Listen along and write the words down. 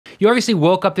You obviously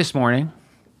woke up this morning.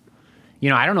 You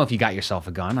know, I don't know if you got yourself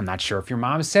a gun. I'm not sure if your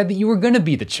mom said that you were going to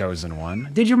be the chosen one.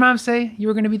 Did your mom say you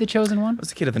were going to be the chosen one? I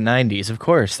was a kid of the 90s, of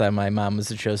course, that my mom was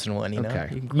the chosen one, you know?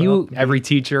 Okay. You, every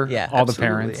teacher, all the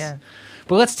parents. Yeah.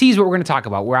 But let's tease what we're going to talk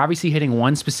about. We're obviously hitting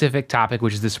one specific topic,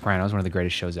 which is The Sopranos, one of the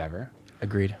greatest shows ever.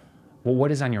 Agreed. Well, what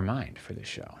is on your mind for this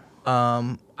show?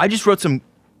 I just wrote some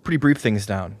pretty brief things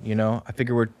down, you know? I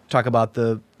figure we'd talk about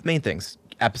the main things.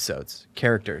 Episodes,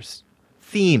 characters,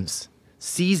 themes,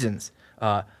 seasons.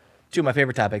 Two of my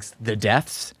favorite topics, the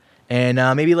deaths, and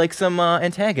maybe like some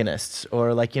antagonists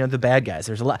or like, you know, the bad guys.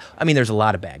 There's a lot. I mean, there's a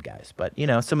lot of bad guys, but, you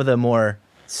know, some of the more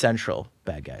central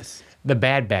bad guys. The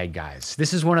bad guys.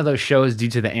 This is one of those shows due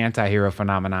to the anti-hero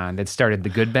phenomenon that started the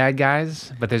good bad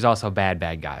guys, but there's also bad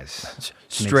guys.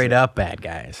 Straight up bad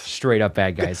guys. Straight up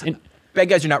bad guys. And bad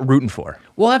guys you're not rooting for.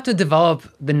 we'll have to develop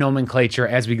the nomenclature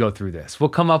as we go through this. We'll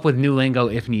come up with new lingo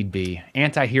if need be.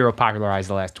 Anti-hero popularized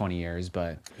the last 20 years,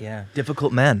 but... Yeah.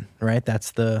 Difficult men, right?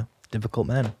 That's the difficult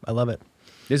men. I love it.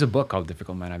 There's a book called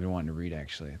Difficult Men I've been wanting to read,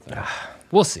 actually.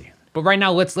 We'll see. But right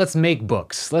now, let's make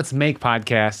books. Let's make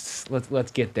podcasts.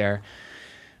 Let's get there.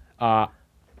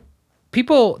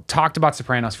 People talked about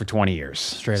Sopranos for 20 years.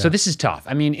 Straight up. So this is tough.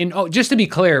 I mean, just to be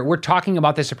clear, we're talking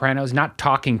about the Sopranos, not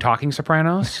talking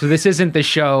Sopranos. So this isn't the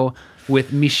show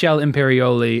with Michelle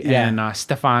Imperioli and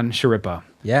Stefan Sciarippa.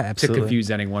 Yeah, absolutely. To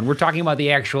confuse anyone. We're talking about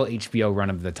the actual HBO run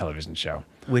of the television show.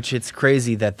 Which it's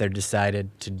crazy that they're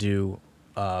decided to do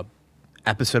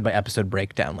episode by episode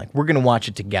breakdown. Like, we're gonna watch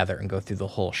it together and go through the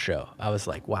whole show. I was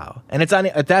like, wow. And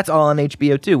that's all on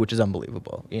HBO too, which is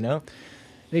unbelievable, you know?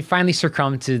 They finally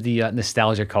succumbed to the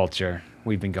nostalgia culture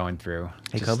we've been going through.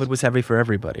 Hey, COVID was heavy for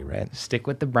everybody, right? Stick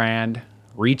with the brand,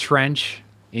 retrench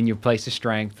in your place of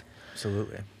strength.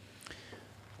 Absolutely.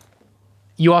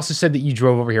 You also said that you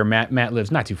drove over here. Matt lives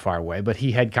not too far away, but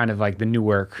he had kind of like the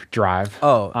Newark drive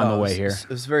on the way here. It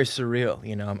was very surreal,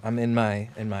 you know. I'm in my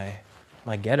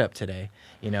getup today,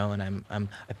 you know, and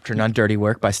I turned on Dirty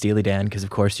Work by Steely Dan because of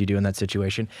course you do in that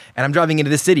situation. And I'm driving into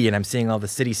the city and I'm seeing all the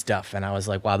city stuff, and I was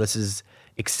like, wow, this is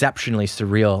exceptionally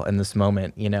surreal in this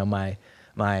moment. You know, my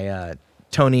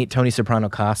Tony Soprano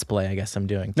cosplay, I guess I'm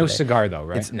doing today. No cigar though,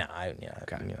 right?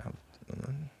 Okay. You know,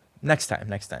 next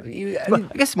time. I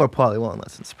guess more Paulie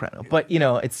Wellness than Soprano, but you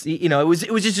know, it was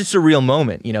just a surreal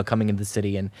moment, you know, coming into the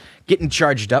city and getting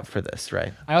charged up for this,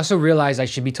 right? I also realized I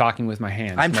should be talking with my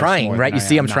hands. I'm trying, right? You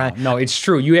see, I'm trying. No, it's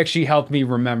true. You actually helped me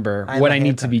remember what I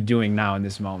need to be doing now in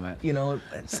this moment. You know,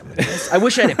 I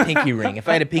wish I had a pinky ring. If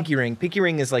I had a pinky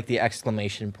ring is like the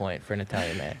exclamation point for an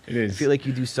Italian man. It is. I feel like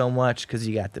you do so much because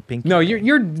you got the pinky. No,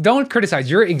 ring. don't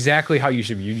criticize. You're exactly how you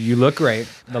should be. You look great.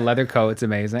 The leather coat's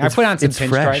amazing. I put on some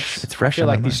pinstripes. It's fresh. I feel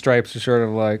like these stripes are sort of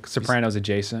like Sopranos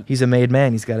adjacent. He's a made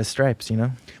man. He's got his stripes, you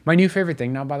know? My new favorite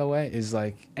thing now, by the way, is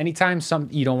like anytime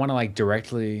you don't want to like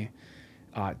directly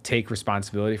take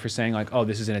responsibility for saying like, oh,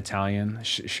 this is an Italian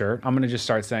shirt. I'm going to just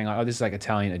start saying like, oh, this is like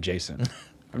Italian adjacent.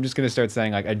 I'm just going to start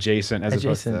saying like adjacent as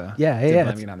opposed to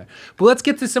blaming it on there. But let's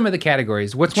get to some of the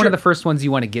categories. What's one of the first ones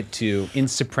you want to get to in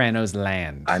Sopranos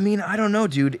land? I mean, I don't know,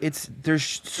 dude.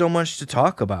 There's so much to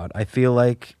talk about. I feel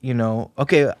like, you know,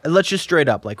 okay, let's just straight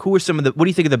up. Like, what do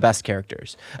you think are the best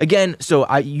characters? Again, so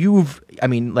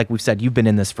like we've said, you've been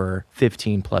in this for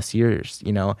 15 plus years,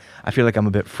 you know? I feel like I'm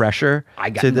a bit fresher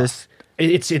to this.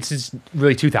 It's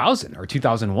really 2000 or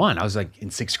 2001. I was like in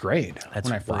 6th grade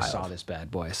when I first saw this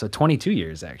bad boy. So 22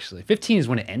 years, actually. 15 is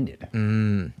when it ended.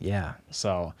 Yeah.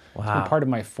 So it's been part of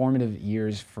my formative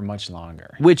years for much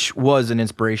longer. Which was an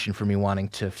inspiration for me wanting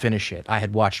to finish it. I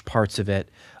had watched parts of it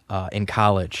in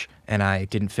college, and I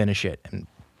didn't finish it.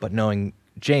 But knowing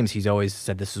James, he's always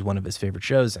said this is one of his favorite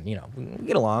shows, and, you know, we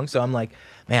get along. So I'm like,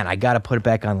 man, I got to put it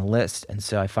back on the list. And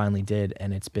so I finally did,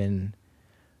 and it's been,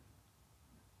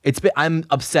 I'm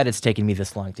upset it's taken me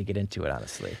this long to get into it,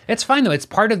 honestly. It's fine, though. It's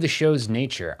part of the show's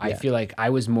nature. I feel like I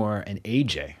was more an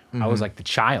AJ. I was like the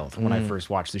child when I first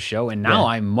watched the show, and now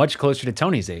I'm much closer to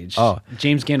Tony's age. Oh.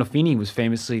 James Gandolfini was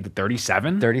famously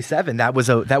 37. 37. That was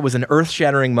an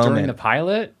earth-shattering moment. During the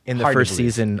pilot? In the first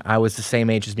season, I was the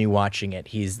same age as me watching it.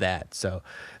 He's that. So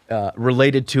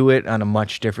related to it on a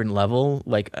much different level.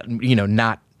 Like, you know,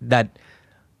 not that...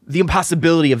 The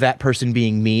impossibility of that person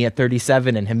being me at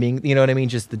 37 and him being, you know what I mean?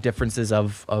 Just the differences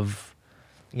of,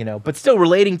 you know, but still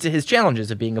relating to his challenges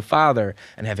of being a father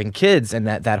and having kids and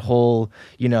that whole,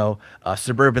 you know,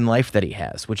 suburban life that he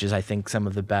has, which is, I think, some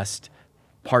of the best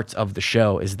parts of the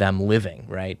show is them living,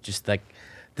 right? Just like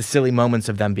the silly moments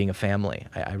of them being a family.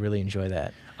 I really enjoy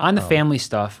that. On the family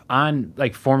stuff, on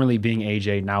like formerly being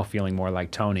AJ, now feeling more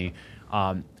like Tony,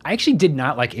 I actually did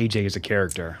not like AJ as a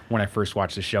character when I first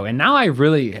watched the show, and now I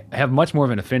really have much more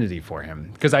of an affinity for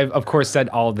him because I've, of course, said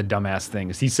all of the dumbass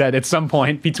things he said at some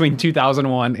point between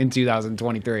 2001 and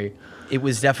 2023. It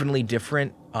was definitely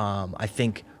different. I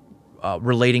think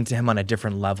relating to him on a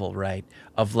different level, right?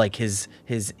 Of like his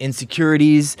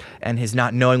insecurities and his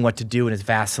not knowing what to do and his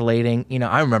vacillating. You know,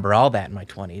 I remember all that in my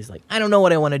 20s. Like, I don't know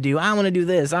what I want to do. I want to do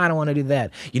this. I don't want to do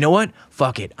that. You know what?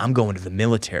 Fuck it. I'm going to the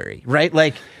military, right?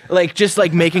 Like just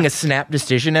like making a snap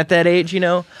decision at that age, you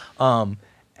know?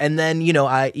 And then, you know,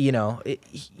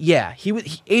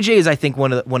 AJ is, I think,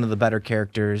 one of the better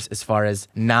characters as far as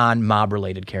non-mob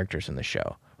related characters in the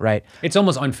show. Right. It's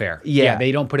almost unfair. Yeah.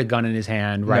 They don't put a gun in his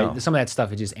hand, right? No. Some of that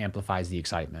stuff, it just amplifies the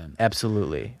excitement.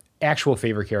 Absolutely. Actual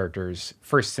favorite characters,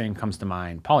 first thing comes to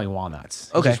mind, Paulie Walnuts.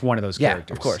 He's Okay. just one of those Yeah,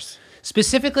 characters. of course.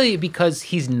 Specifically because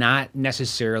he's not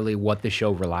necessarily what the show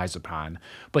relies upon,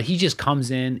 but he just comes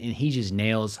in and he just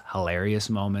nails hilarious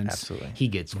moments. Absolutely. He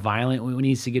gets violent when he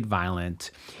needs to get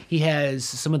violent. He has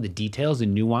some of the details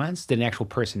and nuance that an actual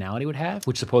personality would have,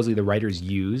 which supposedly the writers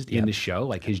used in the show,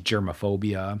 like his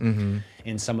germophobia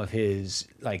and some of his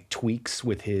like tweaks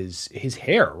with his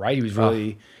hair, right? He was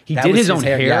really, he that did was his own his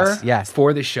hair, hair yes.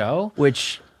 for the show.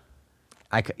 Which,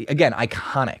 again,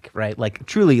 iconic, right? Like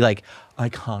truly, like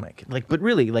iconic. Like, but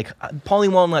really, like Paulie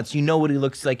Walnuts, you know what he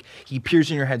looks like. He appears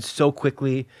in your head so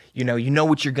quickly. You know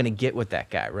what you're gonna get with that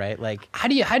guy, right? Like, How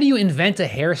do you invent a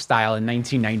hairstyle in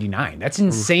 1999? That's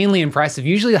insanely impressive.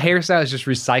 Usually, the hairstyles just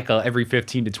recycle every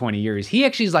 15 to 20 years. He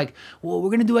actually is like, well,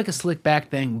 we're gonna do like a slick back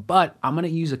thing, but I'm gonna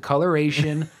use a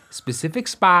coloration, specific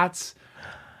spots,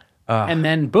 and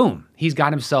then boom, he's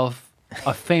got himself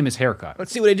a famous haircut.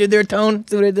 let's see what I did there, Tone.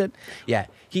 See what I did? Yeah,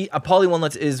 Paulie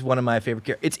Walnuts is one of my favorite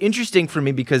characters. It's interesting for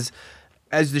me because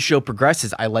as the show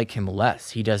progresses, I like him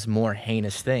less. He does more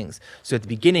heinous things. So at the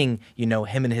beginning, you know,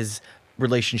 him and his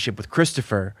relationship with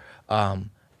Christopher,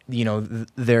 you know,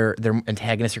 their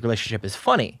antagonistic relationship is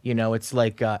funny. You know, it's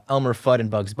like Elmer Fudd and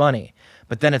Bugs Bunny.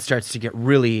 But then it starts to get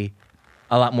really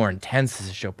a lot more intense as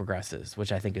the show progresses,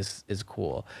 which I think is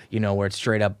cool. You know, where it's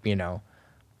straight up, you know,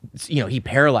 he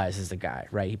paralyzes the guy,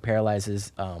 right? He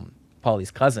paralyzes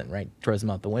Paulie's cousin, right? Throws him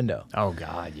out the window. Oh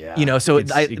God, yeah. You know, so it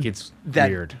gets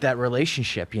weird. That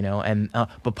relationship, you know, and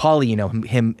but Paulie, you know,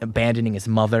 him abandoning his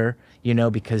mother, you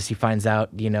know, because he finds out,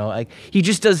 you know, like he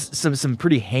just does some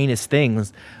pretty heinous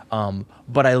things.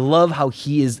 But I love how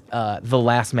he is the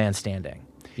last man standing.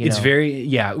 It's very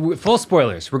full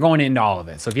spoilers. We're going into all of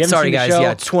it. So if you haven't Sorry seen the guys, show,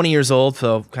 yeah, it's 20 years old,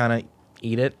 so kind of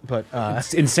eat it. But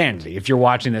it's insanity. If you're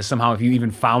watching this somehow, if you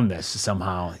even found this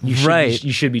somehow, you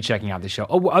should be checking out the show.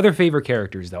 Oh, other favorite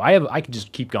characters though. I could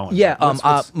just keep going. Yeah,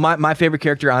 my favorite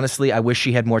character, honestly, I wish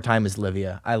she had more time, is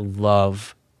Livia. I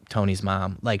love Tony's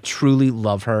mom. Like, truly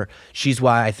love her. She's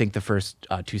why I think the first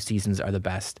 2 seasons are the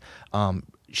best.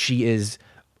 She is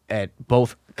at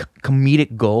both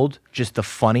comedic gold, just the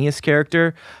funniest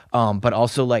character, but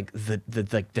also like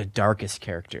the darkest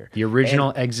character. The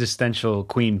original existential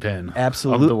queen pin of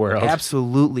the world.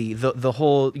 Absolutely. The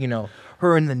whole, you know,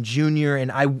 her and then Junior,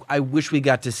 and I wish we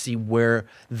got to see where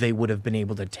they would have been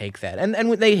able to take that. And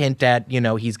they hint at, you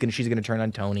know, she's gonna turn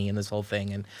on Tony and this whole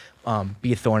thing and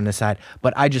be a thorn in the side.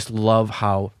 But I just love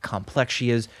how complex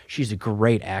she is. She's a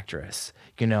great actress.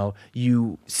 You know,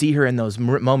 you see her in those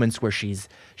moments where she's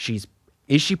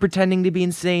is she pretending to be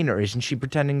insane or isn't she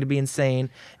pretending to be insane?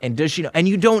 And does she know? And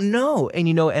you don't know. And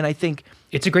you know, and I think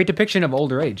it's a great depiction of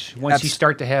older age. Once you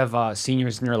start to have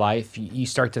seniors in your life, you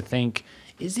start to think,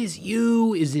 is this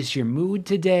you? Is this your mood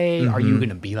today? Are you going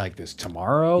to be like this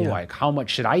tomorrow? Yeah. Like, how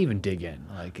much should I even dig in?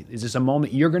 Like, is this a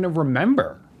moment you're going to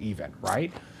remember even,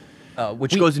 right?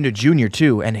 Which goes into Junior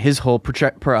too, and his whole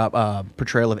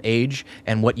portrayal of age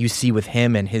and what you see with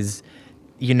him and his,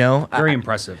 you know, very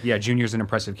impressive. Yeah, Junior's an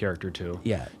impressive character too.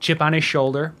 Yeah, chip on his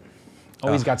shoulder,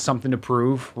 always got something to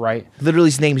prove, right? Literally,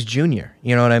 his name's Junior.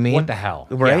 You know what I mean? What the hell,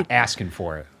 right? Yeah, asking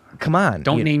for it. Come on,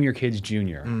 don't name your kids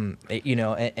Junior. You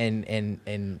know,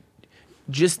 and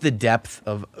just the depth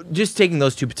of just taking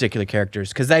those 2 particular characters,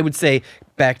 because I would say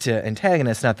back to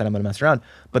antagonists, not that I'm going to mess around,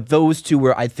 but those 2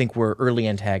 were, I think, were early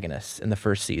antagonists in the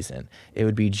first season. It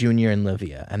would be Junior and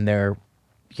Livia and their,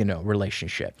 you know,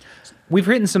 relationship. We've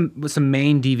written some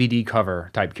main DVD cover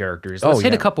type characters. Let's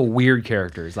hit a couple weird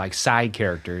characters, like side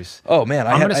characters. Oh man,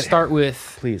 I'm going to start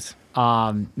with please.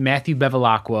 Matthew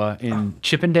Bevilacqua in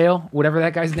Chippendale, whatever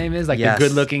that guy's name is, like the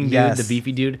good-looking dude, the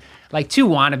beefy dude, like 2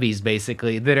 wannabes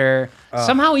basically that are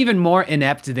somehow even more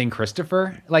inept than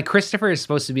Christopher. Like Christopher is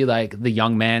supposed to be like the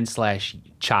young man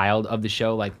 / child of the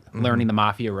show, like learning the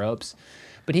mafia ropes.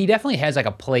 But he definitely has like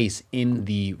a place in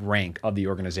the rank of the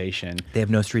organization. They have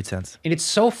no street sense. And it's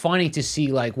so funny to see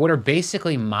like what are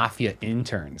basically mafia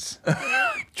interns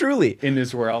Truly. in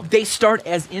this world. They start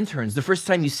as interns. The first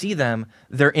time you see them,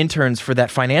 they're interns for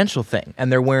that financial thing,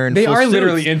 and they're wearing. They full are suits.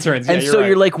 literally interns. Yeah, and you're so right.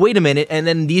 you're like, wait a minute, and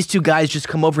then these two guys just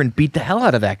come over and beat the hell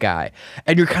out of that guy,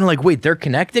 and you're kind of like, wait, they're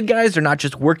connected guys. They're not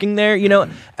just working there, you know.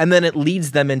 And then it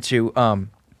leads them into,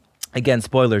 again,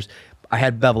 spoilers. I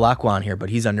had Bevilacqua on here, but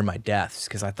he's under my deaths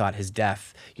because I thought his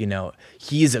death, you know,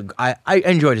 I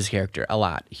enjoyed his character a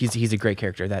lot. He's a great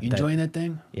character. You enjoying that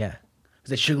thing? Yeah. Because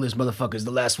that sugarless motherfucker's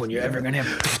the last one you're ever gonna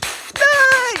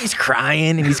have. He's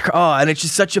crying and and it's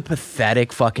just such a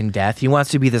pathetic fucking death. He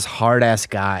wants to be this hard ass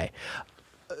guy.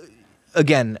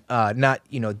 Again, not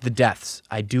the deaths.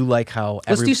 I do like how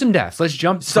Let's do some deaths. Let's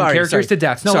jump from characters to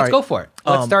deaths. No, let's go for it.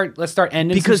 Let's start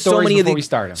ending because some stories so many before we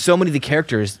start them. So many of the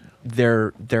characters,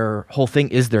 their whole thing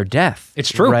is their death.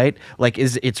 It's true, right? Like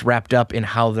it's wrapped up in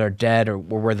how they're dead or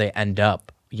where they end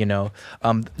up. You know,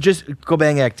 just go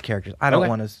bang back to characters. I don't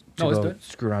want to go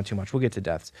screw around too much. We'll get to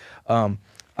deaths.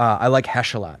 I like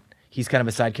Hesh a lot. He's kind of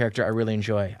a side character I really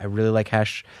enjoy. I really like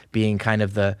Hesh being kind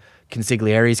of the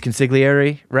consigliere's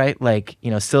consigliere, right? Like,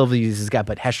 Sylvia's his guy,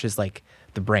 but Hesh is like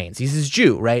the brains. He's his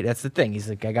Jew, right? That's the thing. He's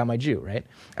like, I got my Jew, right?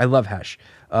 I love Hesh.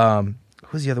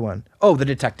 Who's the other one? Oh, the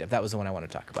detective. That was the one I want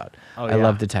to talk about. Oh, yeah. I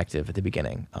love detective at the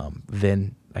beginning.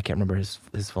 Vin, I can't remember his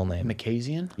full name.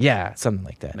 Macasian? Yeah, something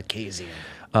like that. Macasian.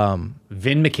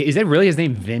 Vin Macasian. Is that really his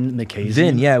name? Vin Macasian?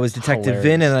 Vin, yeah, it was Detective Hilarious.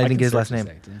 Vin, and I didn't get his last this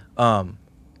name.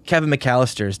 Kevin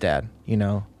McAllister's dad,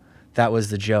 that was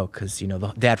the joke because,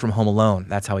 the dad from Home Alone,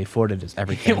 that's how he afforded his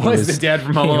everything. It was the dad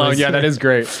from Home Alone. Yeah, that is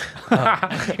great.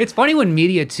 It's funny when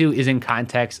media, too, is in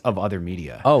context of other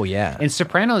media. Oh, yeah. And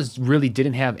Sopranos really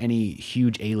didn't have any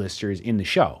huge A-listers in the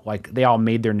show. Like, they all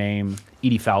made their name.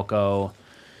 Edie Falco.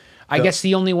 I guess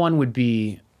the only one would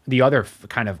be the other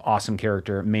kind of awesome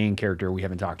main character we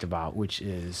haven't talked about, which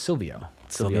is Silvio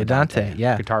Dante,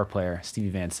 yeah. Guitar player, Stevie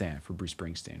Van Sant for Bruce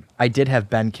Springsteen. I did have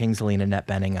Ben Kingsley and Annette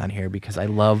Bening on here because I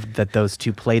loved that those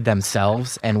two played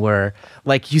themselves and were,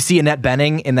 like, you see Annette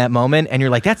Bening in that moment and you're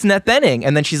like, that's Annette Bening.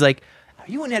 And then she's like, are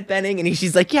you Annette Bening? And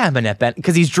she's like, yeah, I'm Annette Bening.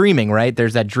 Because he's dreaming, right?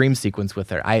 There's that dream sequence with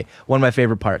her. One of my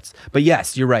favorite parts. But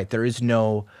yes, you're right. There is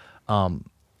no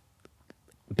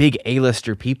big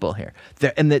A-lister people here.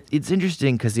 It's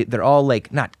interesting because they're all,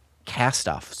 like, not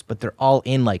cast-offs, but they're all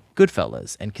in like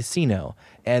Goodfellas and Casino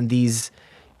and these.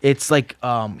 It's like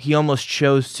he almost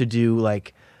chose to do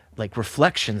like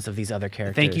reflections of these other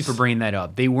characters. Thank you for bringing that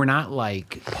up. They were not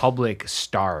like public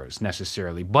stars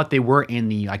necessarily, but they were in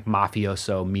the like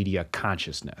mafioso media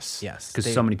consciousness. Yes,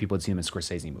 because so many people had seen them in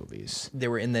Scorsese movies. They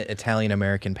were in the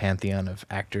Italian-American pantheon of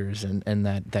actors and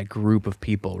that group of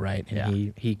people, right? And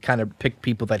yeah. he kind of picked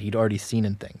people that he'd already seen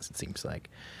in things, it seems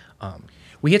like.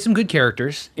 We had some good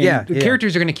characters. And the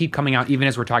characters are going to keep coming out even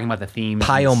as we're talking about the themes.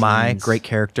 Pai Oh My, great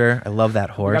character. I love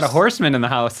that horse. We got a horseman in the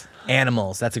house.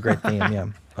 Animals, that's a great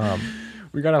theme, yeah.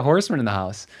 We got a horseman in the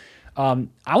house. I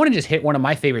want to just hit one of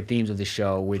my favorite themes of the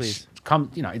show, which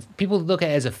people look at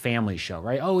it as a family show,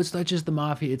 right? Oh, it's not just the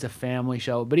mafia, it's a family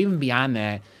show. But even beyond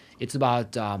that, it's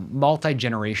about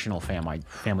multi-generational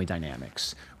family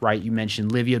dynamics, right? You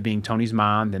mentioned Livia being Tony's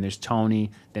mom, then there's Tony,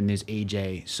 then there's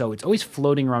AJ. So it's always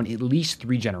floating around at least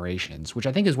 3 generations, which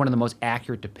I think is one of the most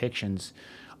accurate depictions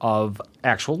of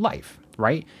actual life,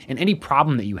 right? And any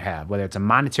problem that you have, whether it's a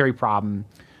monetary problem,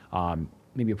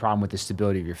 maybe a problem with the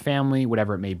stability of your family,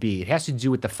 whatever it may be, it has to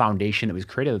do with the foundation that was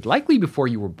created likely before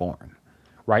you were born,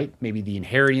 right? Maybe the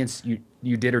inheritance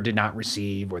you did or did not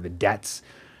receive, or the debts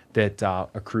that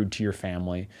accrued to your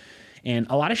family. And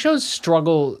a lot of shows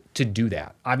struggle to do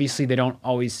that. Obviously, they don't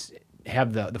always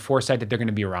have the foresight that they're going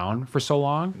to be around for so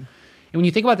long. And when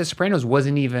you think about The Sopranos,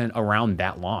 wasn't even around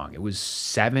that long. It was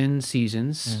 7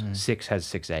 seasons. 6 has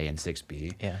 6A and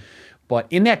 6B. Yeah. But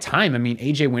in that time, I mean,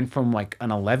 AJ went from like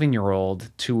an 11-year-old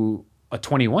to a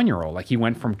 21-year-old. Like he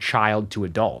went from child to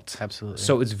adult. Absolutely.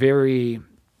 So it's very,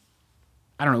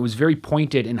 it was very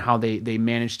pointed in how they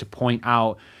managed to point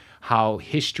out how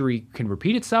history can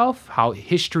repeat itself, how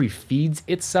history feeds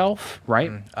itself,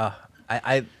 right?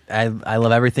 I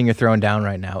love everything you're throwing down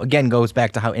right now. Again, goes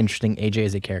back to how interesting AJ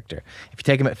is a character. If you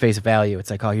take him at face value,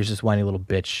 it's like, oh, here's this whiny little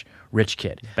bitch, rich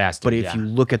kid. Bastard, but if you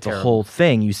look at the whole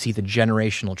thing, you see the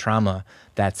generational trauma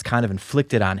that's kind of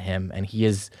inflicted on him, and he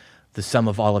is the sum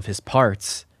of all of his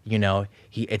parts.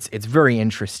 It's very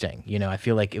interesting. I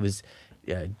feel like it was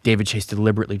David Chase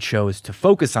deliberately chose to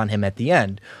focus on him at the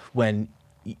end when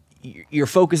you're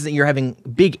focusing, you're having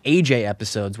big AJ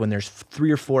episodes when there's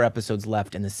 3 or 4 episodes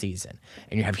left in the season,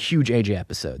 and you have huge AJ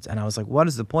episodes. And I was like, what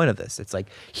is the point of this? It's like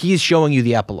he's showing you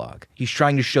the epilogue. He's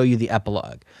trying to show you the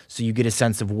epilogue so you get a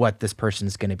sense of what this person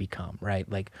is going to become, right?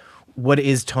 Like, what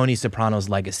is Tony Soprano's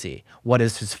legacy? What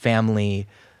is his family,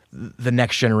 the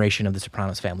next generation of the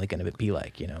Sopranos family going to be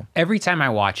like, you know? Every time I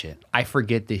watch it, I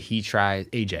forget that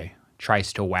AJ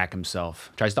tries to whack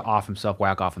himself, tries to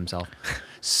whack off himself.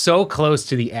 So close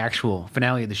to the actual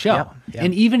finale of the show. Yep.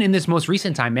 And even in this most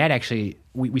recent time, Matt actually,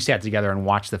 we sat together and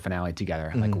watched the finale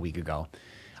together like a week ago.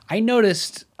 I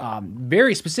noticed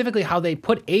very specifically how they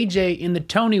put AJ in the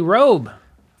Tony robe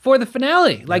for the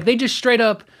finale. Like they just straight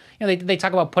up, you know, they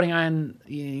talk about putting on,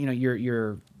 you know,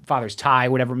 your father's tie,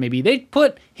 whatever it may be. They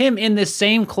put him in the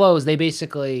same clothes. They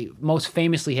basically most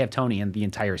famously have Tony in the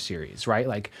entire series, right?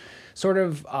 Like sort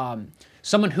of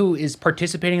someone who is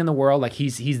participating in the world, like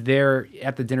he's there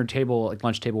at the dinner table, like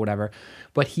lunch table, whatever,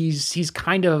 but he's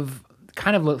kind of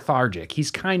lethargic. He's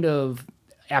kind of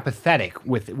apathetic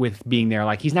with being there.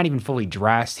 Like he's not even fully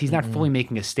dressed. He's not fully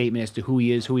making a statement as to who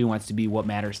he is, who he wants to be, what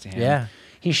matters to him. Yeah.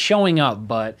 He's showing up,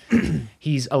 but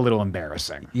he's a little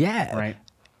embarrassing. Yeah. Right.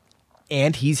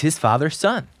 And he's his father's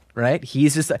son, right?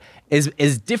 He's just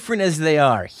as different as they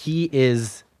are. He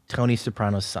is Tony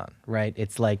Soprano's son, right?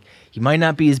 It's like he might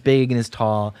not be as big and as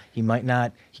tall. He might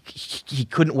not. He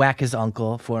couldn't whack his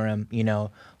uncle for him, you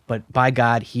know. But by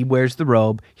God, he wears the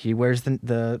robe. He wears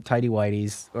the tidy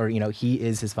whities, or you know, he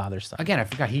is his father's son. Again, I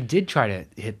forgot he did try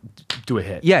to do a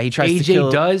hit. Yeah, he tries. AJ to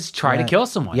kill, does try to kill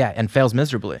someone. Yeah, and fails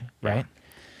miserably, right? Yeah.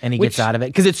 And he gets out of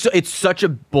it because it's such a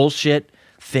bullshit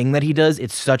thing that he does.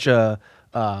 It's such a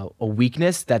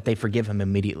weakness that they forgive him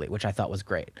immediately, which I thought was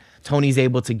great. Tony's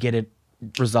able to get it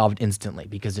resolved instantly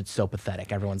because it's so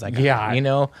pathetic. Everyone's like, yeah, you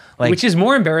know, like, which is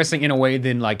more embarrassing in a way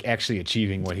than like actually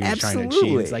achieving what he was trying to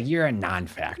achieve. It's like you're a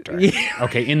non-factor. Yeah.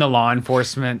 Okay, in the law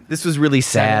enforcement. This was really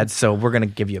sad, so we're gonna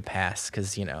give you a pass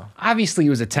because you know. Obviously, it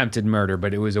was attempted murder,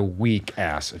 but it was a weak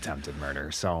ass attempted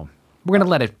murder. So we're gonna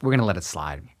let it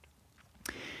slide.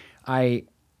 I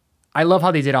love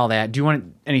how they did all that. Do you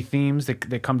want any themes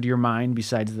that come to your mind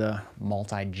besides the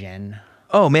multi-gen?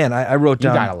 Oh man, I wrote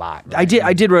down. You got a lot. Right?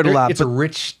 I did write a lot. It's a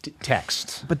rich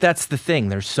text. But that's the thing.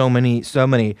 There's so many.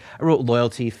 I wrote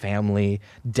loyalty, family,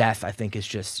 death. I think is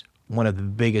just one of the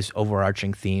biggest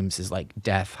overarching themes. Is like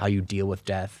death, how you deal with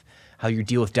death,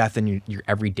 in your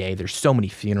everyday. There's so many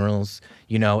funerals.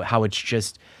 You know how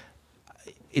it's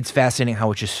fascinating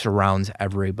how it just surrounds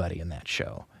everybody in that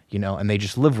show. You know, and they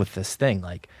just live with this thing.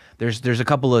 Like there's a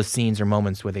couple of scenes or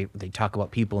moments where they talk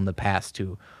about people in the past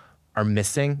who are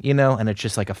missing, you know, and it's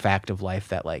just like a fact of life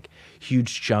that like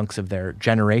huge chunks of their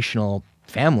generational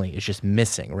family is just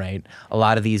missing, right? A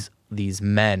lot of these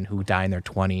men who die in their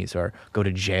 20s or go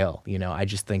to jail, you know, I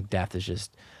just think death is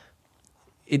just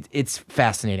it's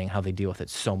fascinating how they deal with it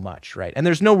so much, right? And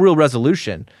there's no real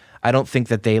resolution. I don't think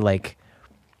that they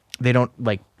don't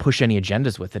like push any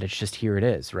agendas with it. It's just here it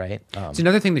is, right? It's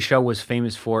another thing the show was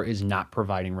famous for is not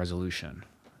providing resolution.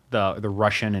 The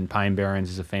Russian and Pine Barrens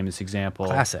is a famous example.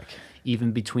 Classic.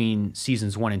 Even between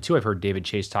seasons 1 and 2, I've heard David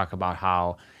Chase talk about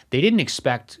how they didn't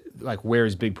expect like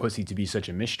where's Big Pussy to be such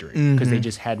a mystery because they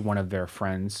just had one of their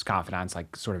friends, confidants,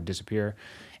 like sort of disappear,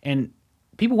 and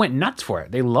people went nuts for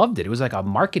it. They loved it. It was like a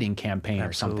marketing campaign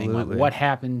or something. Like what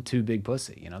happened to Big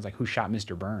Pussy? You know, it's like who shot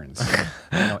Mr. Burns?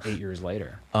 8 years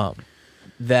later. And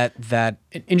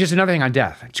just another thing on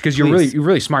death, because you're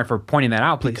really smart for pointing that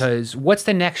out. Please. Because what's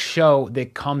the next show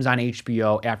that comes on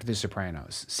HBO after The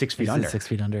Sopranos? 6 Feet Under. 6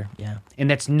 Feet Under, yeah. And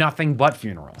that's nothing but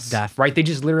funerals. Death, right? They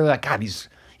just literally like, God, these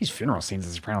funeral scenes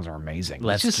in The Sopranos are amazing.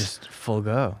 Let's just full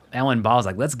go. Alan Ball's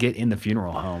like, let's get in the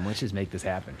funeral home. Let's just make this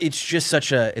happen. It's just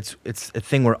such it's a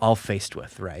thing we're all faced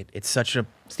with, right? It's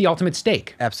the ultimate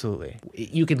stake. Absolutely.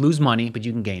 You could lose money, but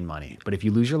you can gain money. But if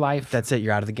you lose your life, that's it.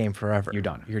 You're out of the game forever. You're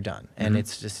done. And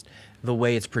it's just the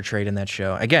way it's portrayed in that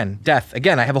show. Again, death.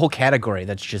 Again, I have a whole category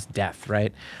that's just death,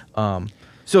 right?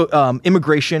 So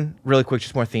immigration, really quick,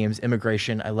 just more themes.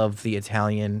 Immigration. I love the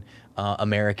Italian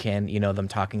American, you know, them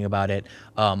talking about it.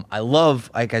 I love,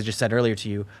 like I just said earlier to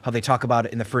you, how they talk about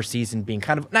it in the first season being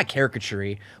kind of not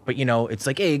caricature-y, but you know, it's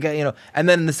like, hey, you know, and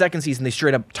then in the second season they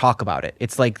straight up talk about it.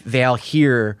 It's like they all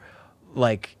hear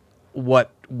like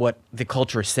what the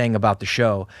culture is saying about the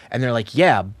show, and they're like,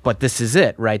 yeah, but this is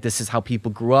it, right? This is how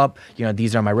people grew up. You know,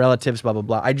 these are my relatives, blah blah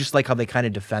blah. I just like how they kind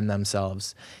of defend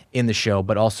themselves in the show,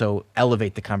 but also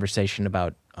elevate the conversation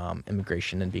about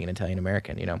immigration and being an Italian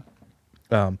American. You know.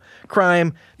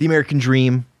 Crime, the American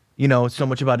dream, You know, so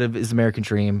much about it is American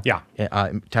Dream. Yeah.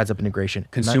 Ties up integration.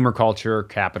 Consumer culture,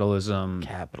 capitalism.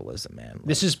 Capitalism, man.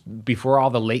 This is before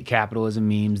all the late capitalism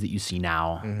memes that you see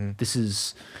now. This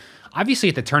is obviously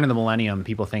at the turn of the millennium,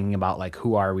 people thinking about like,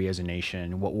 who are we as a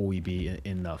nation? What will we be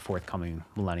in the forthcoming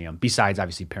millennium? Besides,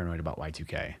 obviously, paranoid about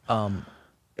Y2K.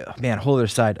 Man, whole other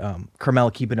side.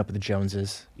 Carmel keeping up with the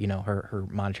Joneses. You know, her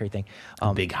monetary thing.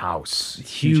 Big house,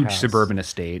 huge house. suburban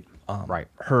estate. Right.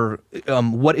 Her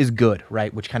what is good,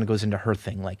 right? Which kind of goes into her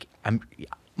thing. Like,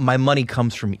 my money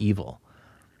comes from evil,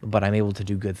 but I'm able to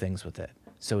do good things with it.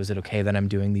 So is it okay that I'm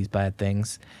doing these bad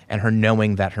things? And her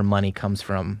knowing that her money comes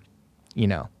from, you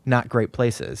know, not great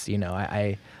places. You know,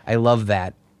 I love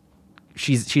that.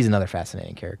 She's another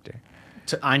fascinating character.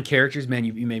 On characters, man,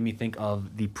 you made me think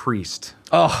of the priest.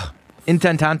 Oh,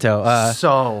 Intentanto.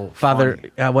 So Father.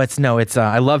 funny.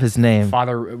 I love his name.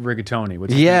 Father Rigatoni.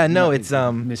 What's his Yeah, name? no, it's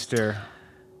Mr.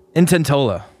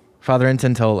 Intentola. Father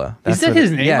Intentola. Is that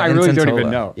his name? I really don't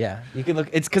even know. Yeah, you can look.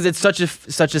 It's because it's such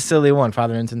a silly one,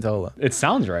 Father Intentola. It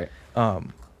sounds right.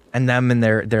 And them and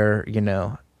their you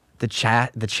know, the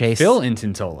chase. Phil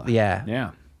Intantola.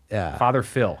 Yeah. Yeah. Father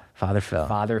Phil. Father Phil.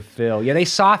 Father Phil. Yeah, they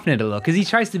soften it a little because he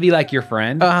tries to be like your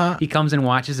friend. He comes and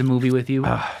watches a movie with you,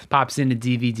 pops into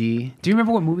DVD. Do you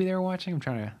remember what movie they were watching? I'm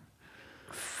trying to.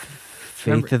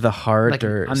 Faith of the Heart, Like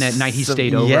or on that night he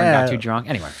stayed over and got too drunk.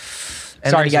 Anyway. And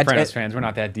Sorry, then you got- Sopranos fans. We're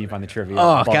not that deep on the trivia.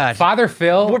 Oh, But God. Father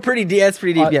Phil. We're pretty deep. That's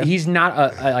pretty deep. Yeah. He's not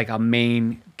a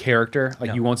main character. Like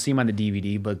No. you won't see him on the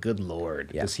DVD, but good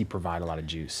lord, Yeah. does he provide a lot of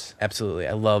juice? Absolutely.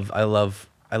 I love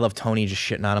Tony just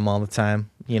shitting on him all the time.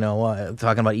 You know,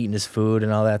 talking about eating his food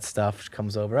and all that stuff. Just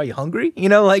comes over. Are you hungry? You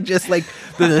know, like just like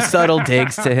the subtle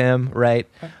digs to him, right?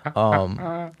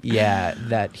 Yeah,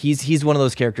 that he's one of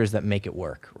those characters that make it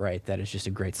work, right? That is just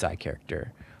a great side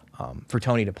character for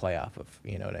Tony to play off of.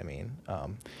 You know what I mean?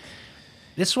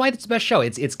 This is why it's the best show.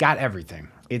 It's got everything.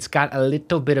 It's got a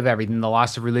little bit of everything. The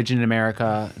loss of religion in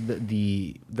America,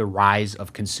 the rise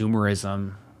of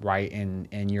consumerism, right,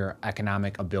 and your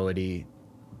economic ability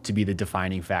to be the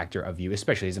defining factor of you,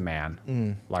 especially as a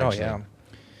man. Largely. Oh, yeah.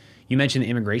 You mentioned the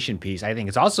immigration piece. I think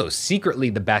it's also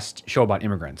secretly the best show about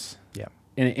immigrants. Yeah.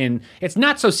 And it's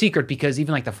not so secret because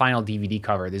even like the final DVD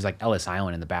cover, there's like Ellis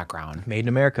Island in the background. Made in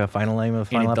America. Final name of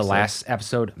the And final the episode. last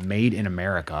episode, Made in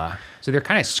America. So they're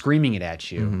kind of screaming it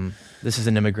at you. This is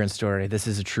an immigrant story. This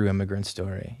is a true immigrant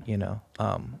story. You know.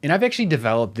 And I've actually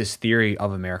developed this theory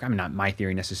of America. I mean, not my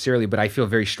theory necessarily, but I feel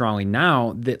very strongly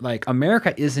now that like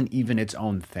America isn't even its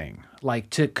own thing.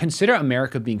 Like to consider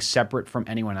America being separate from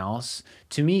anyone else,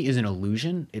 to me, is an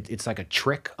illusion. It's like a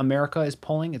trick America is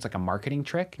pulling. It's like a marketing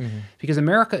trick because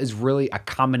America is really a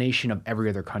combination of every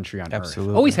other country on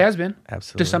Absolutely. Earth. Always has been,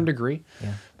 Absolutely. to some degree.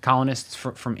 Yeah. Colonists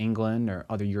from England or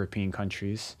other European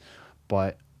countries,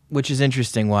 but Which is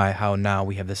interesting how now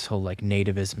we have this whole like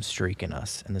nativism streak in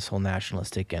us and this whole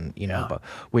nationalistic and, you know, but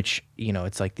which, you know,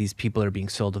 it's like these people are being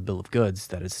sold a bill of goods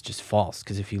that is just false.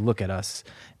 Because if you look at us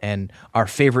and our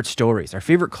favorite stories, our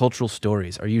favorite cultural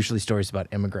stories are usually stories about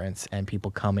immigrants and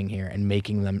people coming here and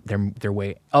making them their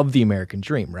way of the American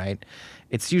dream, right?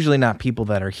 It's usually not people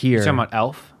that are here. you're talking about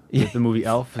Elf? The movie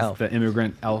Elf? Elf. The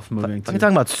immigrant elf moving to... I'm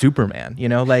talking about Superman, you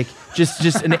know, like just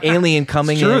an alien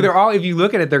coming It's true. in. They're all, if you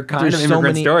look at it, they're kind of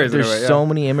immigrant stories. in a way, There's so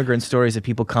many immigrant stories of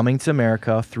people coming to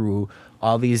America through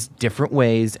all these different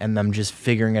ways and them just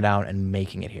figuring it out and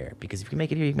making it here. Because if you can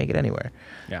make it here, you can make it anywhere.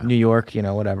 Yeah. New York, you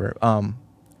know, whatever.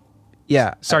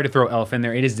 Yeah. Sorry to throw Elf in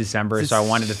there. It is December, so I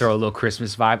wanted to throw a little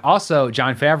Christmas vibe. Also,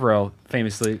 Jon Favreau,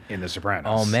 famously in The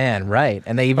Sopranos. Oh man, right.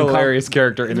 And they even Hilarious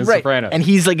character in The right. Sopranos. And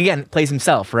he's like, again, plays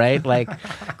himself, right? Like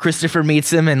Christopher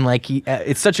meets him and like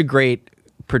it's such a great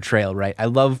portrayal, right? I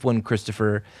love when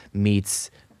Christopher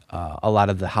meets a lot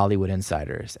of the Hollywood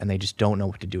insiders and they just don't know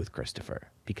what to do with Christopher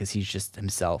because he's just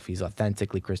himself. He's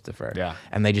authentically Christopher. Yeah.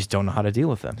 And they just don't know how to deal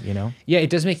with him, you know? Yeah, it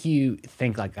does make you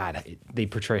think like, God, they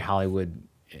portray Hollywood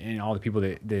and all the people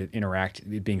that interact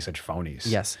being such phonies.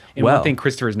 Yes. And Well, one thing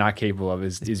Christopher is not capable of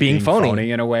is being phony.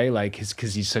 in a way, like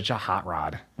because he's such a hot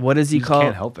rod. What does he just call?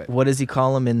 can't help it. What does he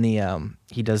call him in the?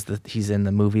 He's in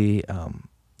the movie.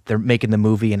 They're making the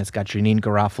movie and it's got Janine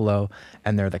Garofalo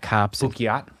and they're the cops.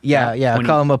 Pukiat? Yeah. I When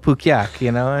call him a Pukyak,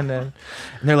 you know, and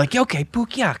they're like, okay,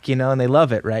 Pukyak, you know, and they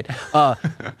love it, right?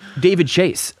 David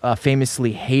Chase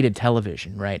famously hated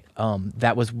television, right?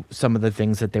 That was some of the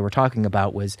things that they were talking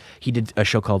about was he did a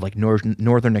show called like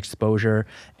Northern Exposure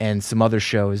and some other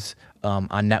shows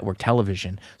on network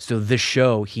television. So this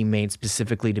show he made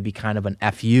specifically to be kind of an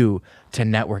FU to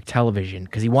network television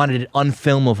because he wanted it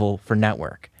unfilmable for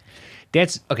network.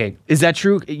 That's okay. Is that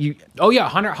true? You Oh yeah,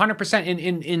 100%.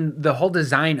 In the whole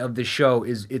design of the show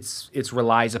is it's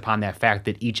relies upon that fact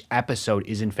that each episode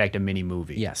is in fact a mini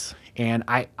movie. Yes. And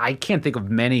I can't think of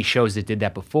many shows that did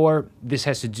that before. This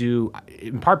has to do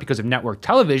in part because of network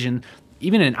television.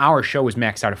 Even an hour show was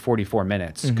maxed out at 44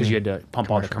 minutes because you had to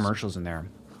pump all the commercials in there.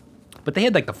 But they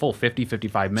had like the full 50,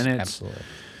 55 minutes. Absolutely.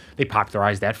 They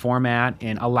popularized that format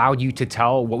and allowed you to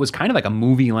tell what was kind of like a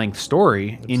movie-length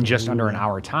story in just under an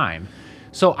hour time.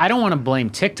 So I don't want to blame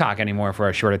TikTok anymore for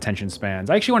our short attention spans.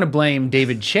 I actually want to blame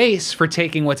David Chase for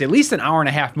taking what's at least an hour and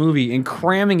a half movie and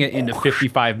cramming it into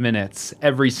 55 minutes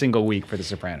every single week for The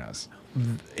Sopranos.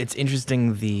 It's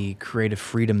interesting the creative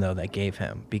freedom though that gave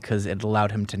him, because it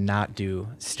allowed him to not do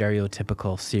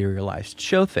stereotypical serialized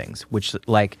show things, which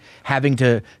like having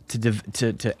to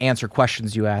answer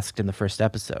questions you asked in the first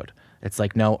episode. It's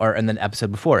like no, or and then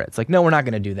episode before it, it's like no, we're not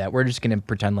going to do that. We're just going to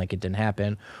pretend like it didn't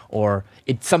happen, or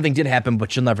something did happen,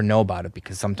 but you'll never know about it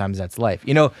because sometimes that's life.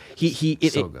 You know,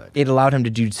 it allowed him to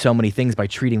do so many things by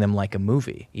treating them like a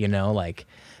movie. You know, like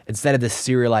instead of this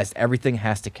serialized, everything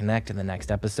has to connect in the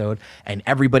next episode, and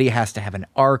everybody has to have an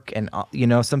arc. And you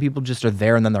know, some people just are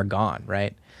there and then they're gone,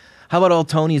 right? How about all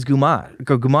Tony's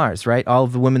Gumars, right? All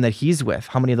of the women that he's with.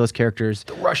 How many of those characters?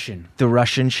 The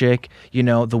Russian chick. You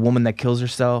know, the woman that kills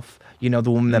herself. You know,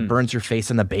 the woman that burns her face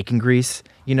in the bacon grease.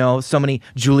 You know, so many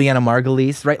Juliana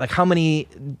Margulies, right? Like how many?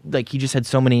 Like he just had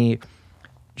so many,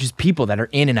 just people that are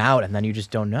in and out, and then you just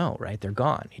don't know, right? They're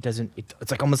gone. He doesn't. It's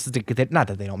like almost not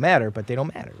that they don't matter, but they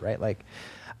don't matter, right? Like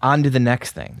on to the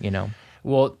next thing. You know.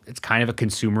 Well, it's kind of a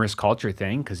consumerist culture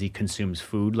thing because he consumes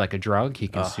food like a drug. He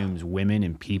consumes women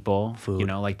and people, you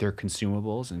know, like they're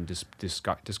consumables and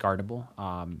discardable.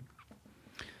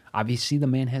 Obviously, the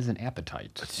man has an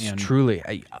appetite. It's truly,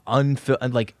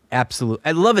 like, absolute.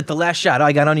 I love it. The last shot,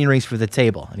 I got onion rings for the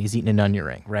table, and he's eating an onion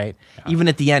ring, right? Yeah. Even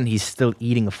at the end, he's still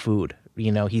eating a food.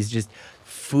 You know, he's just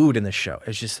food in the show.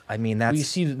 It's just, I mean, that's... Well, you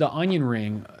see, the onion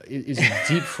ring is a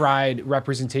deep-fried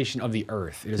representation of of the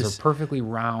earth. It is a perfectly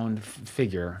round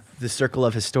figure. The circle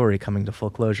of his story coming to full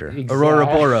closure. Exactly. Aurora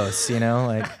Boros, you know,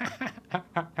 like...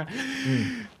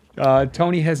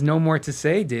 Tony has no more to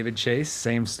say. David Chase,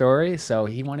 same story. So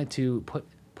he wanted to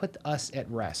put us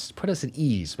at rest, put us at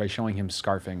ease by showing him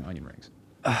scarfing onion rings.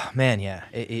 Man, yeah.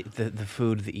 The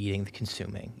food, the eating, the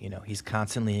consuming. You know, he's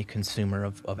constantly a consumer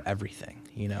of everything.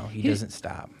 You know, he doesn't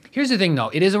stop. Here's the thing, though.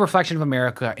 It is a reflection of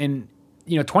America. In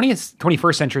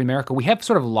 21st century America, we have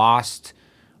sort of lost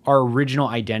our original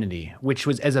identity, which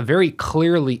was as a very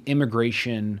clearly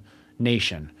immigration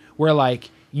nation, where like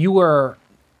you were...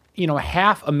 you know,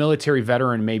 half a military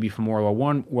veteran maybe from World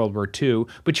War I, World War II,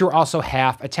 but you're also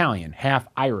half Italian, half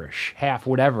Irish, half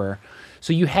whatever.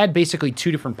 So you had basically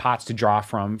two different pots to draw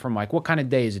from like, what kind of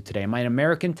day is it today? Am I an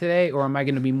American today, or am I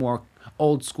going to be more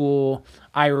old school,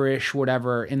 Irish,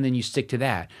 whatever, and then you stick to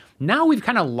that. Now we've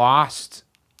kind of lost,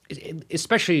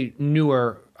 especially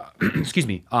newer,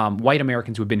 white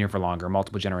Americans who have been here for longer,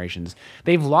 multiple generations,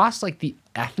 they've lost like the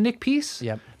ethnic piece.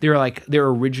 Yep. They're like their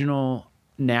original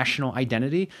national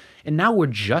identity, and now we're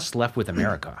just left with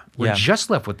America. We're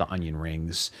just left with the onion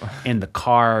rings and the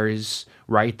cars,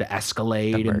 right? The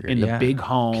Escalade and the big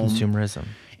home. Consumerism.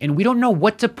 And we don't know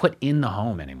what to put in the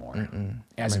home anymore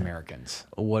as Americans.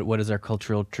 What is our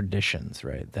cultural traditions,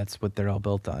 right? That's what they're all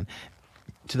built on.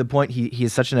 To the point, he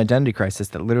has such an identity crisis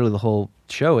that literally the whole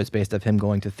show is based off him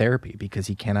going to therapy because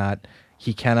he cannot.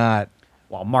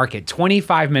 Well, mark it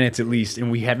 25 minutes at least,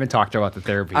 and we haven't talked about the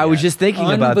therapy. I was just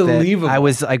thinking about that. Unbelievable. I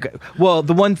was like, well,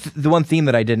 the one theme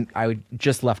that I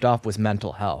just left off was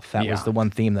mental health. That was the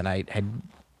one theme that I had.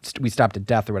 We stopped at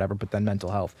death or whatever, but then mental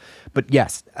health. But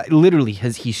yes, literally,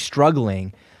 he's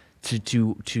struggling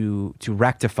to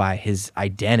rectify his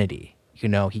identity. You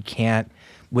know, he can't.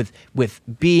 With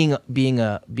being a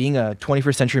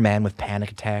 21st century man with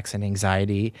panic attacks and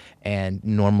anxiety and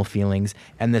normal feelings,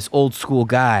 and this old school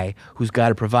guy who's got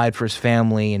to provide for his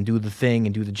family and do the thing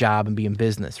and do the job and be in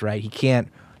business, right? He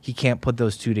can't put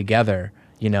those two together.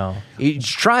 You know, he's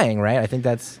trying, right? I think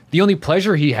that's... The only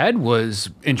pleasure he had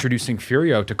was introducing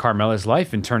Furio to Carmela's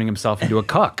life and turning himself into a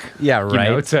cuck. Yeah, right.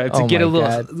 You know, to get a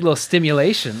little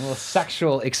stimulation, a little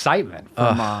sexual excitement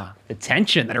from the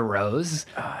tension that arose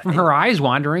from her eyes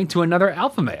wandering to another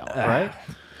alpha male, right?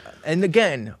 And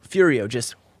again, Furio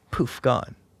just poof,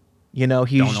 gone. You know,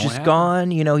 he's just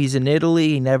gone. You know, he's in Italy.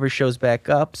 He never shows back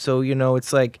up. So, you know,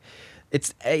 it's like,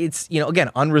 it's you know, again,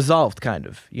 unresolved kind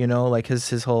of, you know, like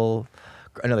his whole...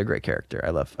 Another great character. I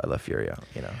love Furio.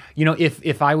 You know,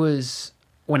 if I was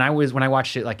when I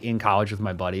watched it like in college with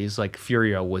my buddies, like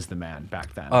Furio was the man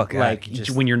back then. Oh, God, like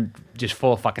when you're just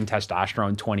full of fucking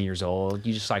testosterone, 20 years old,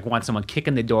 you just like want someone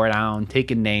kicking the door down,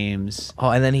 taking names. Oh,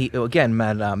 and then he again,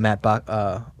 Matt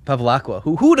Pavalakwa,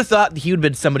 who would have thought he would have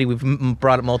been somebody we've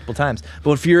brought up multiple times. But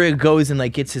when Furio goes and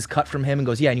like gets his cut from him and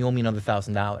goes, yeah, and you owe me another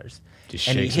 $1,000.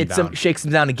 And he hits him, shakes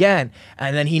him down again,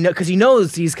 and then because he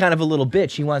knows he's kind of a little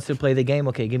bitch. He wants to play the game.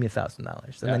 Okay, give me $1,000,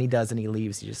 and then he does, and he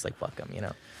leaves. He's just like, fuck him, you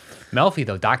know. Melfi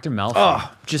though, Dr. Melfi. Oh,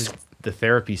 just the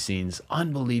therapy scenes,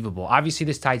 unbelievable. Obviously,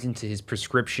 this ties into his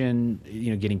prescription.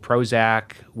 You know, getting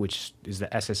Prozac, which is the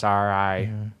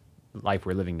SSRI life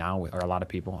we're living now, or a lot of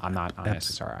people. I'm not on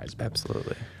SSRIs. But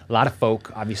absolutely. A lot of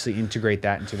folk obviously integrate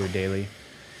that into their daily.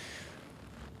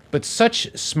 But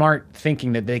such smart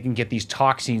thinking that they can get these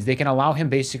talk scenes. They can allow him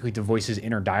basically to voice his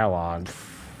inner dialogue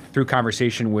through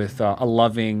conversation with a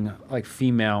loving, like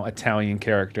female Italian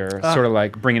character, sort of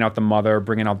like bringing out the mother,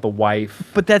 bringing out the wife.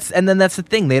 But that's the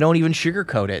thing. They don't even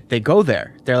sugarcoat it. They go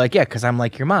there. They're like, yeah, because I'm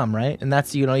like your mom, right? And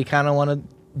that's, you know, you kind of want to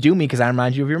do me because I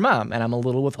remind you of your mom, and I'm a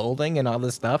little withholding and all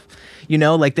this stuff. You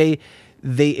know, like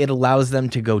it allows them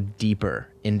to go deeper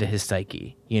into his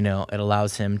psyche. You know, it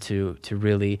allows him to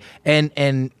really, and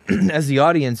as the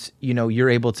audience, you know, you're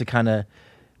able to kind of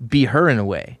be her in a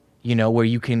way, you know, where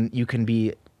you can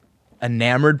be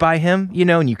enamored by him, you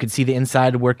know, and you can see the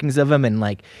inside workings of him, and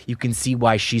like you can see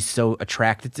why she's so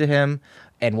attracted to him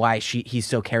and why he's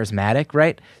so charismatic,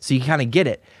 right? So you kind of get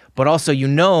it, but also you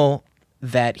know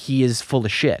that he is full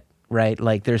of shit, right?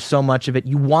 Like there's so much of it.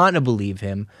 You want to believe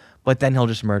him, but then he'll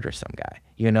just murder some guy,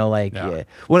 you know, like, yeah.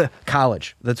 Well,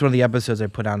 College. That's one of the episodes I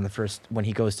put on the first, when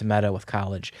he goes to Meta with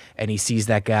College and he sees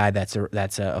that guy that's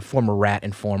a former rat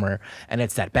informer, and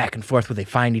it's that back and forth where they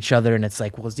find each other, and it's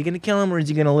like, well, is he going to kill him or is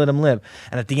he going to let him live?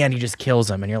 And at the end, he just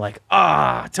kills him, and you're like,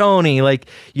 Tony, like,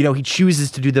 you know, he chooses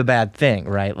to do the bad thing,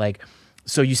 right? Like,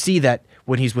 so you see that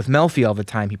when he's with Melfi all the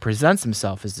time, he presents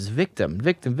himself as this victim,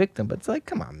 but it's like,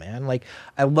 come on, man. Like,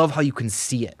 I love how you can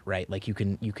see it, right? Like you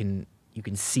can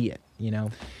see it, you know?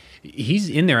 He's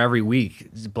in there every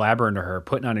week, blabbering to her,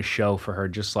 putting on a show for her,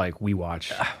 just like we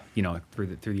watch, you know,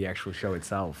 through the actual show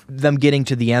itself. Them getting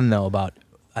to the end, though,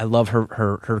 I love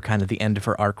her kind of the end of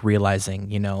her arc,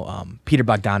 realizing, you know, Peter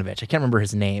Bogdanovich, I can't remember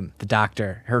his name,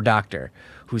 her doctor,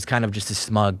 who's kind of just a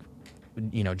smug,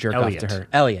 you know, jerk off to her.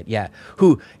 Elliot, yeah.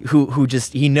 Who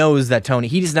just, he knows that Tony,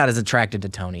 he's not as attracted to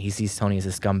Tony. He sees Tony as a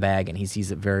scumbag, and he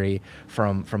sees it very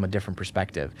from a different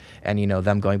perspective. And, you know,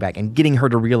 them going back and getting her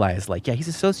to realize, like, yeah, he's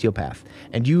a sociopath,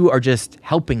 and you are just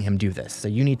helping him do this, so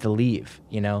you need to leave,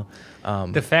 you know?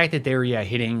 The fact that they were,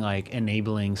 hitting, like,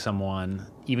 enabling someone,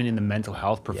 even in the mental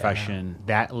health profession,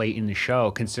 that late in the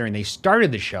show, considering they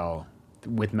started the show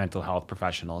with mental health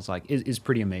professionals, like, is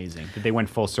pretty amazing that they went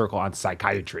full circle on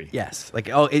psychiatry. Yes. Like,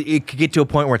 it could get to a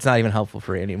point where it's not even helpful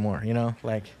for you anymore, you know?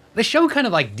 Like, the show kind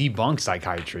of like debunks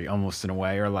psychiatry almost in a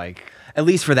way, or like, at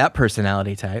least for that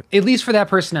personality type.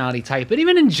 But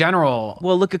even in general.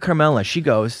 Well, look at Carmela. She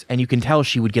goes, and you can tell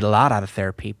she would get a lot out of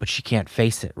therapy, but she can't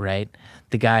face it, right?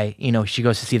 The guy, you know, she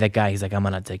goes to see that guy. He's like, I'm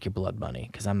going to take your blood money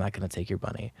because I'm not going to take your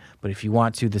money. But if you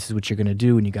want to, this is what you're going to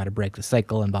do, and you got to break the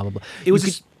cycle and blah, blah, blah. It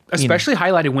was especially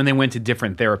highlighted when they went to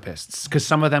different therapists, because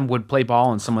some of them would play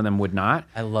ball and some of them would not.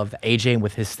 I love that. AJ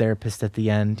with his therapist at the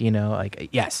end, you know, like,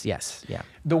 yes, yeah.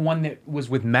 The one that was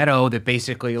with Meadow that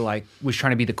basically, like, was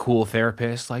trying to be the cool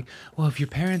therapist, like, well, if your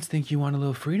parents think you want a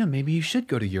little freedom, maybe you should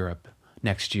go to Europe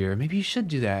next year. Maybe you should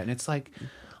do that. And it's like,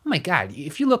 oh my God,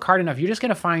 if you look hard enough, you're just going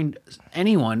to find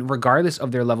anyone, regardless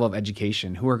of their level of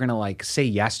education, who are going to, like, say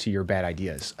yes to your bad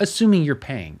ideas, assuming you're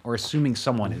paying or assuming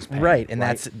someone is paying. Right. And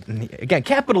that's, again,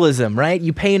 capitalism, right?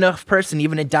 You pay enough person,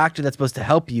 even a doctor that's supposed to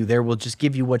help you, there will just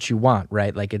give you what you want,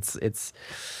 right? Like, it's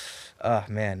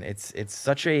man, it's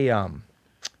such a,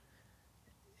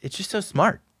 it's just so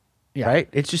smart, right?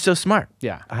 It's just so smart.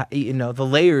 Yeah. You know, the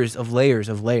layers of layers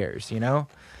of layers, you know?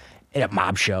 In a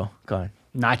mob show. Go on.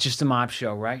 Not just a mob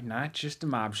show, right? Not just a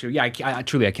mob show. Yeah, I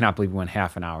truly, I cannot believe we went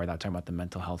half an hour without talking about the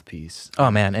mental health piece.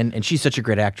 Oh, man, and she's such a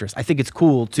great actress. I think it's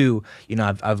cool, too. You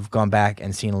know, I've gone back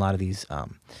and seen a lot of these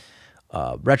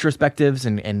retrospectives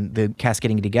and the cast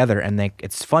getting together, and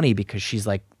it's funny because she's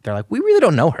like, they're like, we really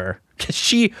don't know her. Because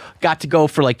she got to go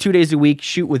for like 2 days a week,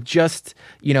 shoot with just,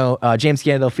 you know, James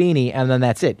Gandolfini, and then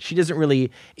that's it. She doesn't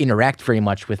really interact very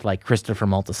much with like Christopher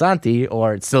Moltisanti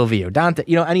or Silvio Dante,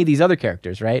 you know, any of these other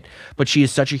characters, right? But she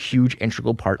is such a huge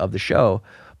integral part of the show.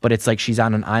 But it's like she's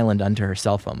on an island unto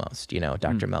herself almost, you know,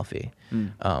 Dr. Melfi.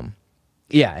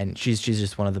 Yeah, and she's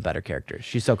just one of the better characters.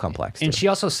 She's so complex. And too. she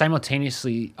also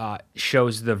simultaneously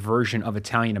shows the version of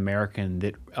Italian American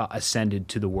that ascended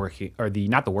to the working, or the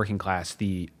not the working class,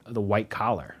 the white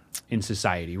collar in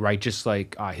society, right? Just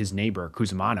like his neighbor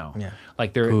Cusimano. Yeah.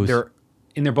 Like they're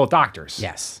both doctors.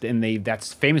 Yes. And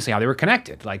that's famously how they were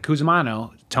connected. Like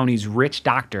Cusimano, Tony's rich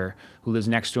doctor who lives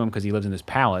next to him because he lives in this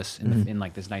palace in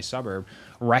like this nice suburb,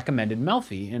 recommended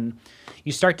Melfi. And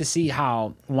you start to see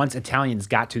how once Italians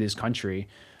got to this country,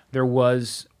 there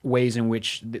was ways in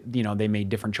which they made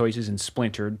different choices and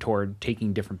splintered toward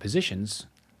taking different positions,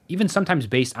 even sometimes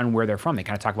based on where they're from. They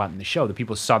kind of talk about it in the show. The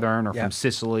people Southern or from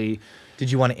Sicily. Did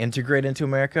you want to integrate into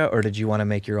America, or did you want to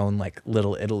make your own like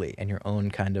little Italy and your own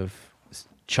kind of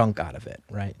chunk out of it,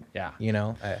 right? Yeah.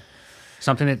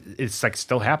 Something that it's like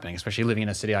still happening, especially living in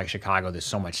a city like Chicago. There's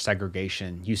so much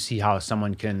segregation. You see how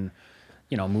someone can,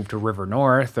 move to River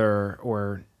North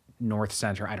or North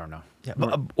Center. I don't know.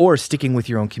 Yeah, or sticking with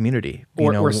your own community,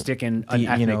 or sticking an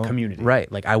ethnic community.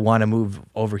 Right. Like I want to move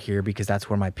over here because that's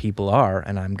where my people are,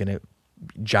 and I'm gonna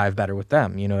jive better with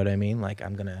them. You know what I mean? Like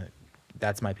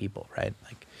that's my people, right?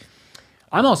 Like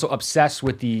I'm also obsessed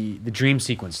with the dream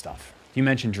sequence stuff. You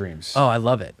mentioned dreams. Oh, I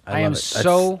love it. I am love it.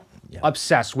 so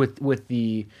obsessed with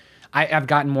the. I've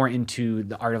gotten more into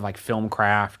the art of like film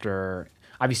craft, or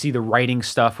obviously the writing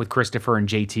stuff with Christopher and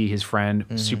JT, his friend,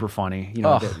 super funny.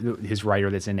 His writer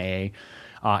that's in A,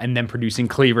 and then producing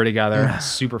Cleaver together,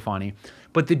 super funny.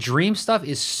 But the dream stuff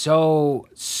is so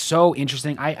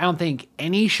interesting. I don't think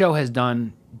any show has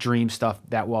done dream stuff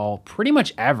that well pretty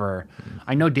much ever.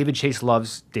 I know David Chase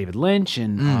loves David Lynch,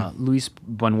 and Luis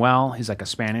Buñuel is like a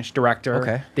Spanish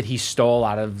director that he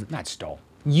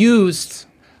used,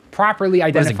 properly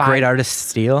identified. Was a great artist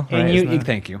steal. And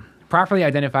thank you. Properly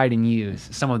identified and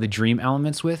used some of the dream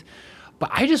elements with.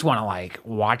 But I just want to like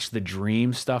watch the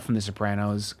dream stuff from The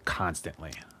Sopranos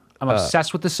constantly. I'm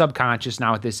obsessed with the subconscious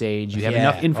now at this age. You have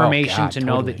enough information to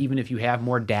know that even if you have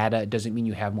more data, it doesn't mean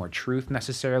you have more truth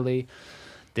necessarily.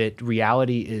 That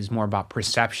reality is more about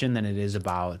perception than it is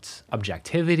about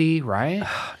objectivity, right?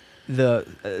 The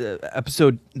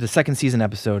second season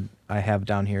episode I have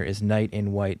down here is Knight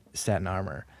in White Satin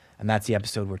Armor. And that's the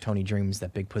episode where Tony dreams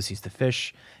that Big Pussy's the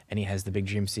fish, and he has the big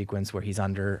dream sequence where he's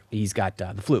got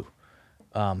the flu.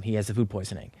 He has the food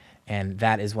poisoning. And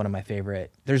that is one of my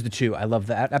favorite. There's the two. I love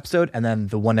that episode. And then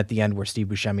the one at the end where Steve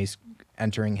Buscemi's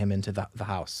entering him into the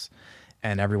house.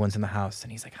 And everyone's in the house.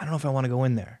 And he's like, I don't know if I want to go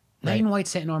in there. Knight in White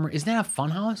Satin Armor. Isn't that a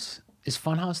Funhouse? Is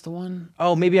Funhouse the one?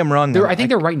 Oh, maybe I'm wrong. I think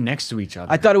they're right next to each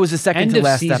other. I thought it was the second End to of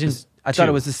last season episode. I thought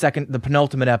it was the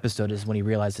penultimate episode is when he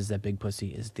realizes that Big Pussy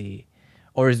is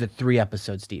or is it 3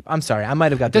 episodes deep? I'm sorry, I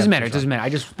might have got. It doesn't matter. It doesn't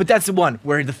matter. But that's the one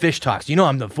where the fish talks.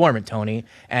 I'm the informant, Tony,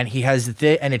 and he has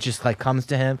and it just like comes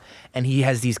to him, and he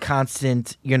has these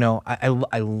constant. I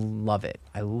love it.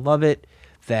 I love it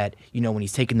that when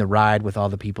he's taking the ride with all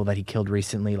the people that he killed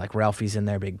recently, like Ralphie's in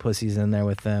there, Big Pussy's in there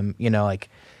with them.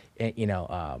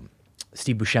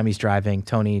 Steve Buscemi's driving.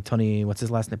 Tony, what's his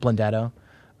last name? Blundetto.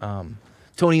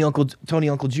 Tony Uncle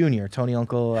Jr. Tony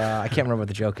Uncle. I can't remember what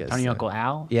the joke is. Tony Uncle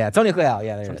Al. Yeah, Tony Uncle Al.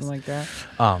 Yeah, something like that.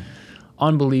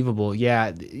 Unbelievable.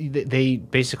 Yeah, they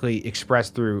basically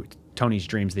express through Tony's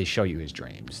dreams. They show you his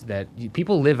dreams that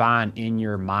people live on in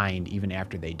your mind even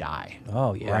after they die.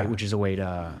 Oh yeah, right. Which is a way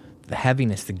to the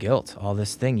heaviness, the guilt, all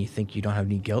this thing. You think you don't have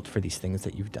any guilt for these things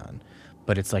that you've done.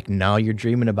 But it's like, no, you're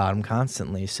dreaming about him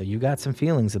constantly, so you got some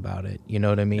feelings about it. You know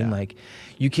what I mean? Yeah. Like,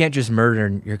 you can't just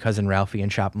murder your cousin Ralphie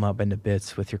and chop him up into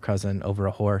bits with your cousin over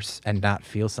a horse and not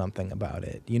feel something about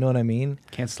it. You know what I mean?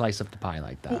 Can't slice up the pie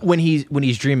like that. When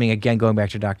he's dreaming, again, going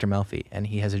back to Dr. Melfi, and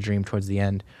he has a dream towards the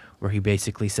end where he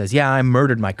basically says, yeah, I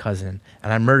murdered my cousin,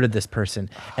 and I murdered this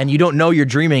person. And you don't know you're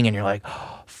dreaming, and you're like,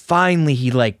 oh, finally he,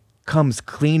 like, comes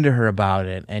clean to her about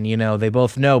it, and they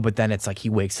both know, but then it's like he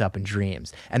wakes up and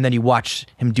dreams, and then you watch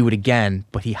him do it again,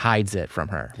 but he hides it from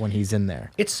her when he's in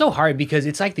there. It's so hard because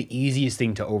it's like the easiest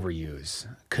thing to overuse,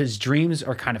 because dreams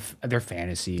are they're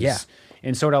fantasies,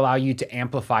 and so to allow you to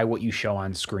amplify what you show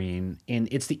on screen, and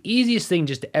it's the easiest thing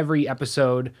just to every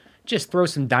episode just throw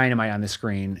some dynamite on the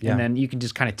screen, and then you can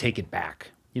just kind of take it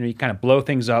back. You kind of blow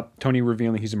things up, Tony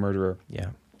revealing he's a murderer,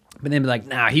 but then be like,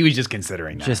 nah, he was just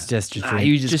considering that. He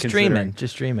was just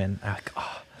dreaming. Like,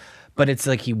 oh. But it's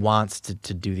like he wants to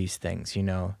do these things, he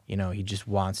just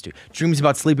wants to. Dreams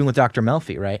about sleeping with Dr.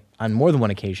 Melfi, right? On more than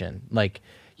one occasion. Like,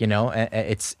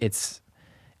 it's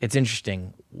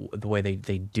interesting the way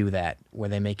they do that, where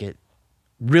they make it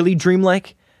really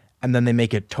dreamlike, and then they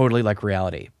make it totally like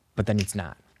reality, but then it's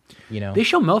not. You know, They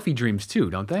show Melfi dreams too,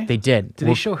 don't they? they did. Do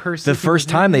they show her the sleeping first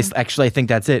with time? him? Actually, I think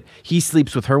that's it. He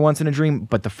sleeps with her once in a dream,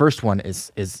 but the first one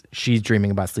is she's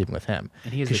dreaming about sleeping with him.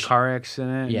 And he has a car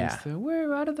accident. and Yeah. he's the,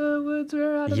 we're out of the woods.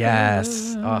 We're out of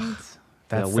Yes. the Ugh. woods.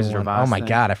 That's the Wizard one. of Oz Oh my thing.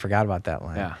 God, I forgot about that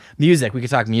line. Yeah. Music. We could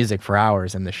talk music for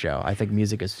hours in the show. I think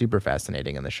music is super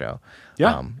fascinating in the show.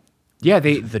 Yeah. Yeah,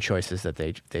 The choices that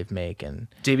they've make and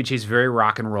David Chase very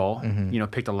rock and roll. Mm-hmm. You know,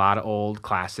 picked a lot of old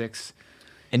classics.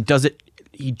 does it.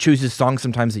 He chooses songs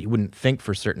sometimes that you wouldn't think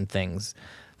for certain things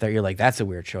that you're like, that's a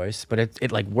weird choice, but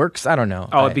it like works. I don't know.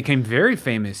 Oh, it became very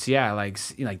famous. Yeah, like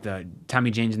the Tommy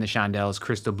James and the Shondells,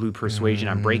 Crystal Blue Persuasion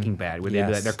on Breaking Bad, where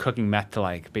Yes. they're cooking meth to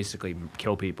like basically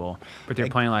kill people, but they're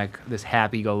playing like this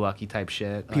happy-go-lucky type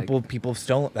shit. Like, people have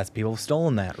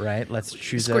stolen that, right? Let's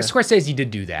choose Scorsese did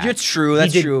do that. It's true. He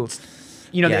That's did- true.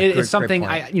 You know, Yeah, it's great something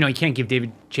point. you can't give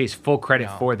David Chase full credit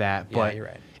for that, Yeah, but you're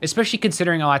right. especially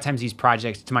considering a lot of times these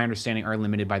projects, to my understanding, are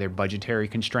limited by their budgetary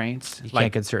constraints. You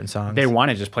can't get certain songs. They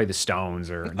want to just play the Stones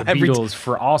or the Every t- Beatles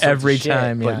for all sorts every of shit,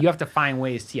 time, yeah. but you have to find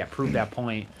ways to prove that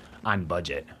point on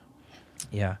budget.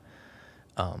 Yeah.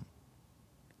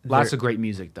 Lots of great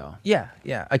music though. Yeah,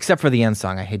 yeah. Except for the end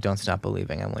song. I hate Don't Stop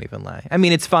Believing. I won't even lie. I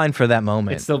mean, it's fine for that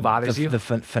moment. It still bothers you? The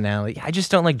finale. I just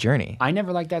don't like Journey. I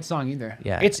never liked that song either.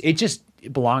 Yeah.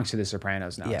 It belongs to the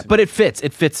Sopranos now. Yeah, to but me. it fits.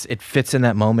 It fits in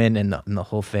that moment and the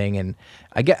whole thing. And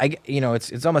I get,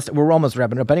 it's almost, we're almost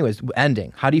wrapping it up. Anyways,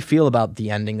 ending. How do you feel about the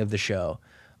ending of the show?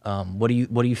 What do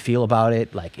you feel about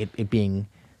it? Like it being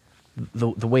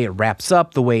the way it wraps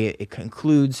up, the way it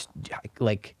concludes.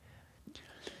 Like,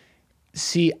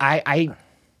 See, I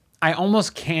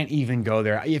almost can't even go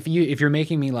there. If you're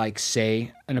making me like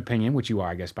say an opinion, which you are,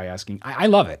 I guess, by asking, I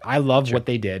love it. I love what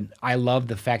they did. I love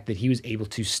the fact that he was able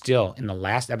to still, in the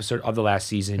last episode of the last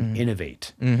season,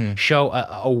 innovate, show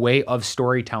a way of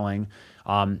storytelling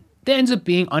that ends up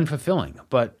being unfulfilling.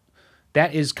 But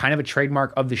that is kind of a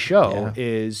trademark of the show.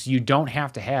 Is you don't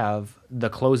have to have the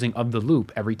closing of the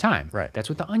loop every time. Right. That's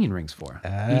what the onion ring's for.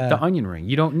 Eat the onion ring.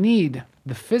 You don't need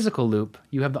the physical loop.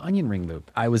 You have the onion ring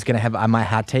loop. I was gonna have my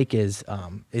hot take is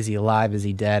he alive? Is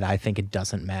he dead? I think it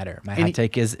doesn't matter. My hot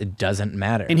take is it doesn't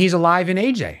matter. And he's alive in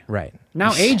AJ. Right.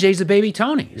 Now AJ's a baby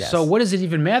Tony. Yes. So what does it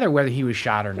even matter whether he was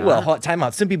shot or not? Well, time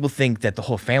out. Some people think that the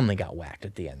whole family got whacked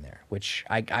at the end there, which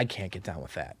I can't get down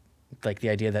with that. Like the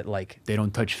idea that like they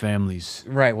don't touch families.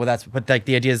 right. Well, but like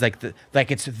the idea is like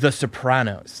it's the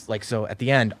Sopranos. Like so at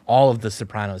the end, all of the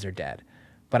Sopranos are dead.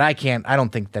 But I don't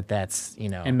think that that's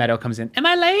And Meadow comes in. Am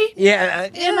I late? Yeah,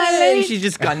 Am I late? She's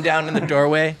just gunned down in the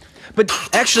doorway. But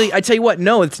actually, I tell you what,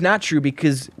 no, it's not true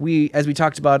because as we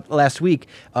talked about last week,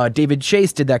 David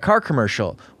Chase did that car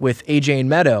commercial with AJ and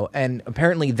Meadow, and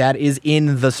apparently that is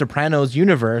in the Sopranos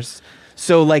universe.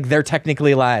 So like they're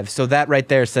technically alive. So that right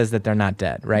there says that they're not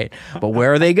dead, right? But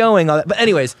where are they going? But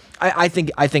anyways, I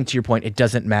think to your point, it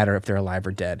doesn't matter if they're alive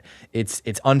or dead. It's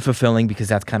unfulfilling because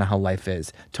that's kind of how life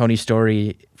is. Tony's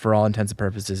story, for all intents and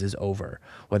purposes, is over.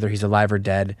 Whether he's alive or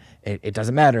dead, it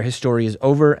doesn't matter. His story is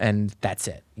over, and that's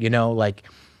it. You know, like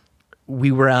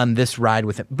we were on this ride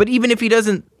with him. But even if he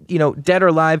doesn't, dead or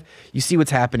alive, you see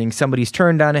what's happening. Somebody's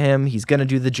turned on him. He's gonna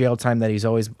do the jail time that he's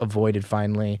always avoided.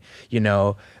 Finally,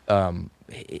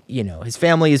 his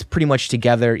family is pretty much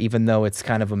together, even though it's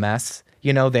kind of a mess.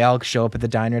 They all show up at the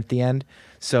diner at the end.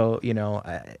 So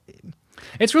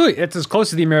It's as close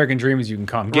to the American dream as you can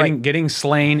come. Getting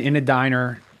slain in a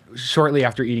diner shortly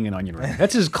after eating an onion ring.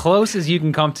 That's as close as you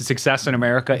can come to success in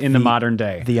America in the modern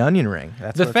day. the onion ring.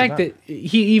 That's The what it's fact about. that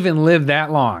he even lived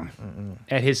that long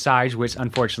at his size, which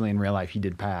unfortunately in real life he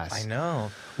did pass. I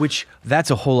know. Which that's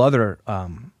a whole other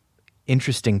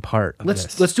interesting part of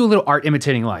this. Let's do a little art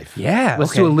imitating life. Yeah,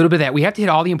 Let's okay. do a little bit of that. We have to hit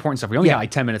all the important stuff. We only Yeah. got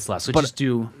like 10 minutes left, so just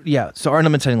do. Yeah, so Art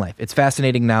Imitating Life. It's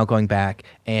fascinating now going back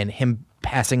and him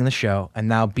passing the show and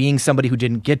now being somebody who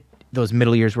didn't get those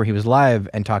middle years where he was live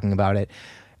and talking about it.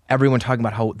 Everyone talking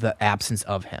about how the absence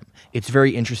of him. It's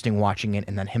very interesting watching it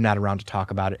and then him not around to talk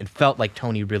about it. It felt like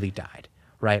Tony really died,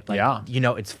 right? Like,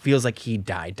 Yeah. it feels like he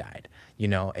died.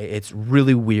 It's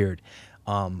really weird.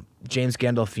 James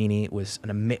Gandolfini was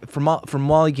from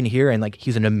all you can hear, and like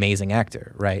he's an amazing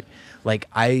actor, right? Like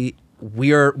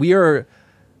we are.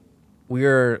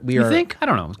 You think? I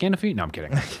don't know. Was Gandolfini? No, I'm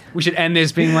kidding. We should end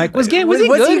this being like, was he Was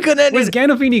good? he good at Was it?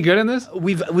 Gandolfini good in this?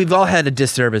 We've all had a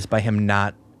disservice by him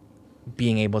not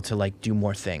being able to like do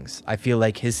more things. I feel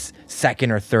like his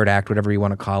second or third act, whatever you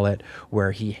want to call it,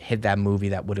 where he hit that movie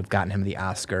that would have gotten him the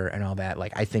Oscar and all that,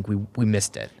 like I think we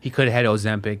missed it. He could have had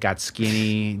Ozempic, got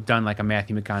skinny, done like a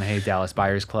Matthew McConaughey Dallas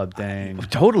Buyers Club thing.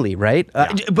 Totally, right?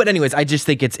 But anyways, I just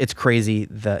think it's crazy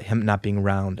him not being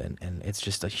around and it's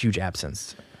just a huge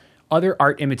absence. other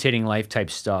art imitating life type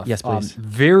stuff. Yes, please.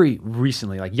 Very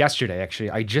recently, like yesterday,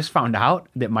 actually, I just found out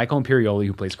that Michael Imperioli,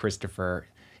 who plays Christopher,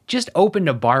 just opened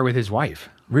a bar with his wife.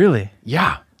 Really?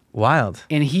 Yeah. Wild.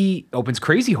 And he opens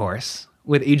Crazy Horse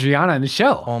with Adriana in the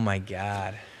show. Oh my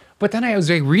God. But then I was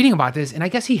like reading about this, and I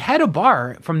guess he had a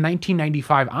bar from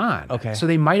 1995 on. Okay. So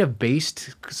they might have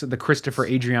based the Christopher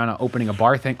Adriana opening a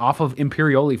bar thing off of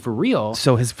Imperioli for real.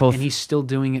 So his full and he's still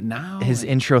doing it now. his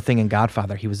intro thing in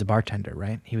Godfather, he was the bartender,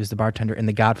 right? He was the bartender in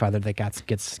the Godfather that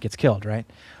gets killed, right?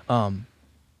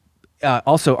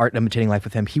 Also, art imitating life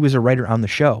with him. He was a writer on the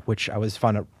show, which I was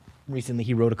found out recently.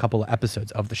 He wrote a couple of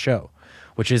episodes of the show,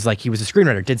 which is like he was a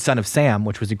screenwriter. Did Son of Sam,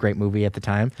 which was a great movie at the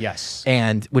time. Yes.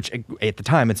 And which at the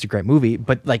time it's a great movie,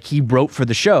 but like he wrote for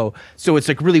the show, so it's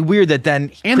like really weird that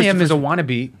then And him as a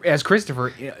wannabe, as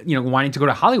Christopher, wanting to go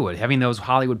to Hollywood, having those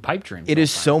Hollywood pipe dreams. It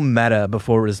is so meta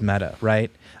before it was meta,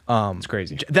 right? It's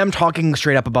crazy. Them talking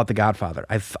straight up about the Godfather.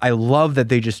 I love that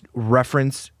they just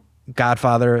reference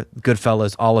Godfather,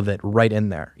 Goodfellas, all of it right in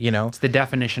there, It's the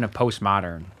definition of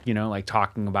postmodern, like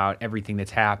talking about everything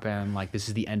that's happened, like this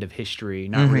is the end of history,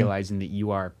 not realizing that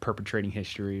you are perpetrating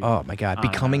history. Oh my God.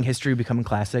 Becoming history, becoming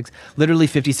classics. Literally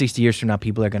 50, 60 years from now,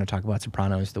 people are going to talk about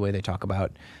Sopranos the way they talk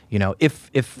about,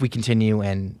 if we continue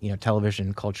and,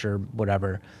 television, culture,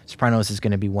 whatever, Sopranos is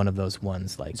going to be one of those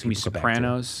ones like It's going to be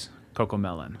Sopranos, Coco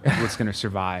Melon. What's going to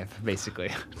survive, basically.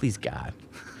 Please, God.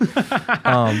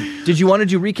 Did you want to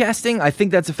do recasting? I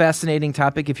think that's a fascinating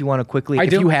topic if you want to quickly.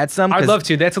 If you had some. I'd love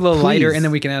to. That's a little please. lighter, and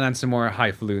then we can add on some more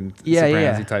highfalutin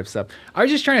Sopranos-y type stuff. I was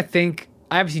just trying to think.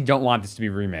 I obviously don't want this to be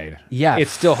remade. Yeah. It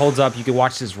still holds up. You could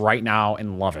watch this right now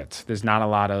and love it. There's not a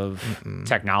lot of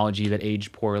technology that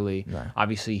aged poorly. No.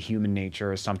 Obviously, human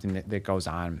nature is something that goes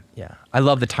on. Yeah. I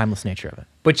love the timeless nature of it.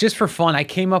 But just for fun, I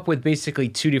came up with basically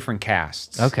 2 different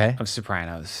casts of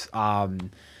Sopranos.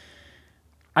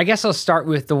 I guess I'll start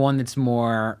with the one that's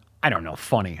more, I don't know,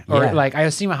 funny. Or like I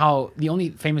assume how the only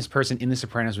famous person in The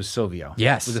Sopranos was Silvio.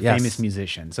 Yes. Was a famous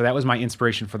musician. So that was my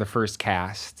inspiration for the first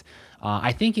cast.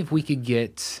 I think if we could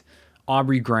get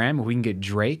Aubrey Graham, if we can get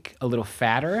Drake a little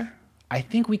fatter, I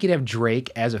think we could have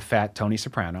Drake as a fat Tony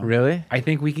Soprano. Really? I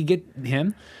think we could get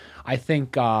him. I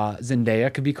think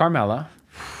Zendaya could be Carmela.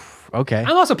 Okay.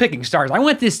 I'm also picking stars. I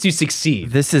want this to succeed.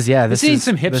 This is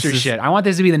some hipster shit. I want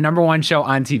this to be the #1 show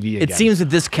on TV again. It seems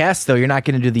with this cast though, you're not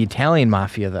going to do the Italian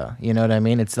mafia though. You know what I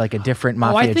mean? It's like a different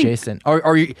mafia adjacent.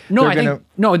 Or you,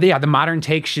 the modern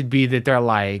take should be that they're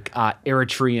like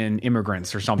Eritrean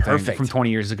immigrants or something from 20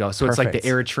 years ago. So it's like the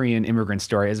Eritrean immigrant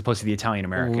story as opposed to the Italian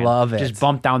American. Love it. Just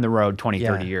bump down the road 20,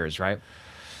 30 years, right?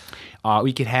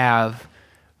 We could have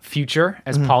Future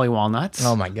as Paulie Walnuts.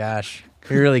 Oh my gosh.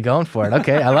 You're really going for it.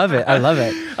 Okay, I love it. I love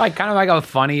it. Like kind of like a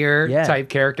funnier type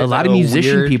character. A lot of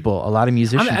musician people. A lot of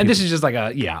musician people. And this is just like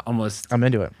almost. I'm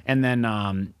into it. And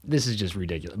then this is just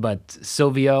ridiculous. But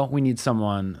Silvio, we need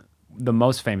someone, the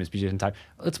most famous musician type.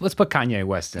 Let's put Kanye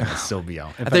West in as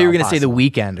Silvio. I thought you were going to say The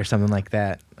Weeknd or something like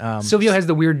that. Silvio has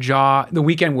the weird jaw. The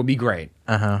Weeknd would be great.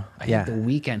 Yeah. The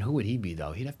Weeknd, who would he be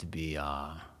though? He'd have to be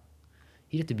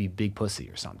Big Pussy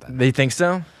or something. They think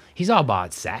so? He's all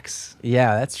about sex.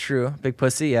 Yeah, that's true. Big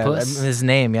Pussy. Yeah, Puss. His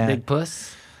name. Yeah, Big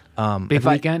Puss. Big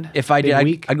Weekend. If I did,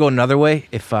 Week. I'd go another way.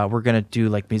 If we're gonna do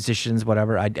like musicians,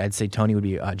 whatever, I'd say Tony would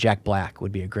be Jack Black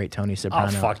would be a great Tony Soprano.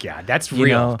 Oh fuck yeah, that's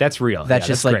real. That's real. That's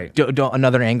just like great.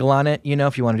 Another angle on it.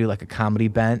 If you want to do like a comedy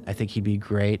bent, I think he'd be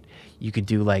great. You could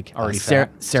do like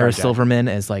Sarah Silverman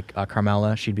as like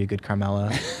Carmela. She'd be a good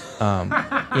Carmela.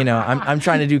 I'm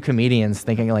trying to do comedians,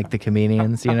 thinking like the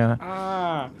comedians.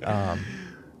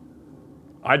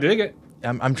 I dig it.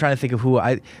 I'm trying to think of who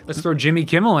Let's throw Jimmy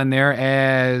Kimmel in there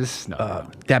as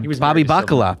Bobby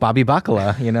Bacala. Bobby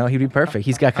Bacala, he'd be perfect.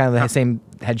 He's got kind of the same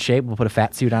head shape. We'll put a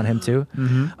fat suit on him too.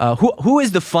 Who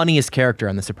is the funniest character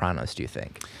on The Sopranos? Do you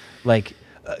think? Like,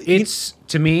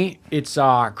 to me, it's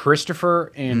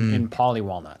Christopher and Paulie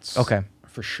Walnuts. Okay,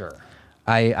 for sure.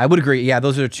 I would agree. Yeah,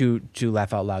 those are two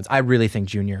laugh out louds. I really think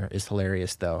Junior is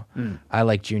hilarious though. I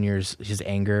like Junior's his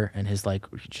anger and his like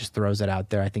he just throws it out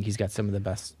there. I think he's got some of the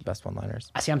best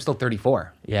one-liners. I see. I'm still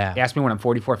 34. Yeah. Ask me when I'm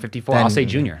 44, 54. I'll say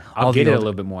Junior. I'll get it a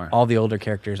little bit more. All the older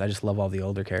characters. I just love all the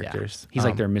older characters. Yeah. He's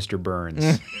like their Mr.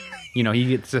 Burns. He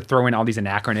gets to throw in all these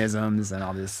anachronisms and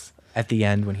all this. At the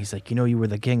end when he's like, you were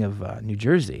the king of New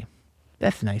Jersey.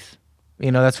 That's nice.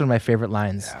 That's one of my favorite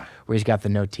lines where he's got the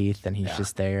no teeth and he's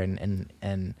just there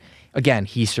and again,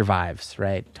 he survives,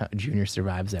 right? Junior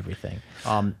survives everything.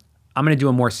 I'm going to do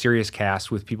a more serious cast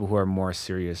with people who are more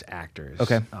serious actors.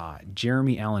 Okay.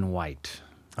 Jeremy Allen White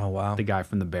Oh wow. the guy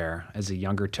from The Bear, as a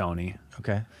younger Tony.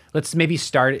 Okay. Let's maybe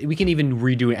start. We can even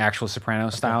redo an actual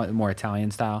Sopranos style, more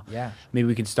Italian style. Yeah. Maybe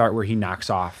we can start where he knocks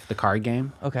off the card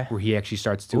game. Okay. Where he actually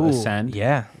starts to Ooh, ascend.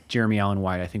 yeah. Jeremy Allen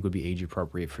White, I think, would be age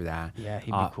appropriate for that. Yeah,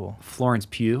 he'd be cool. Florence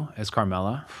Pugh as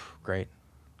Carmela. Great.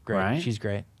 Right? She's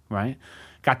great. Right?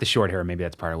 Got the short hair. Maybe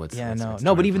that's part of what's. Yeah, what's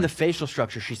no, but doing even for the it. facial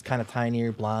structure, she's kind of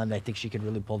tinier, blonde. I think she could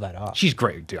really pull that off. She's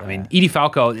great, dude. I mean, Edie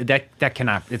Falco. That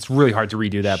cannot. It's really hard to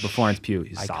redo that. But Florence Pugh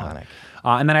is solid. Iconic.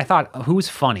 And then I thought, who's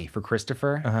funny for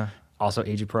Christopher? Also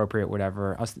age appropriate,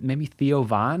 whatever. Maybe Theo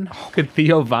Von. Could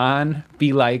Theo Von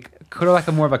be like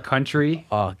a more of a country?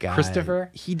 Oh god, Christopher.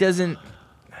 He doesn't.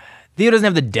 Theo doesn't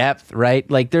have the depth, right?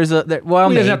 Like there's a well,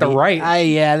 He maybe. doesn't have the right.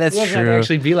 Yeah, that's He doesn't true. have to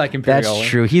actually be like Imperioli. That's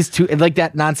true. He's too like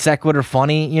that non sequitur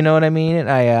funny. You know what I mean? And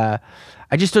I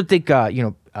just don't think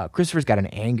Christopher's got an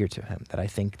anger to him that I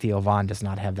think Theo Von does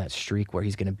not have that streak where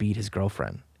he's going to beat his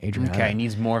girlfriend, Adriana. Okay, he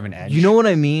needs more of an edge. You know what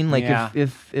I mean? Like Yeah.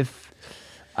 if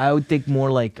I would think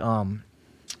more like oh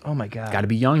my god, Got to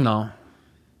be young though. A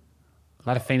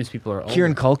lot of famous people are old.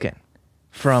 Kieran Culkin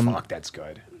from Fuck, that's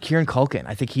good. Kieran Culkin.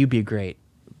 I think he'd be a great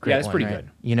Yeah, that's one, pretty right? good.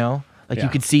 You know, like Yeah. you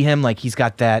could see him like he's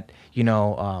got that kind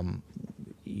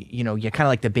of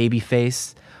like the baby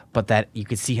face, but that you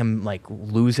could see him like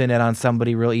losing it on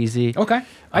somebody real easy. Okay,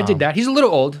 I did that. He's a little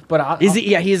old, but Is he?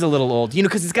 Yeah, he is a little old. You know,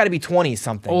 because it's got to be 20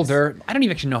 something. older? I don't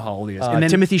even actually know how old he is. And then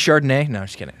Timothy Chardonnay. No,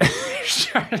 just kidding.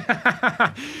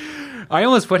 I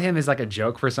almost put him as like a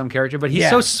joke for some character, but he's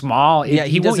Yeah. so small. Yeah,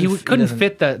 he couldn't doesn't-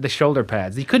 fit the shoulder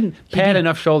pads. He couldn't pad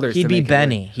enough shoulders. He'd to be make it work.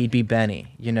 Benny. He'd be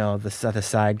Benny. You know, the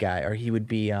side guy, or he would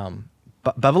be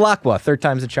Bevilacqua. Third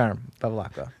time's a charm.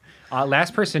 Bevilacqua.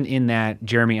 Last person in that: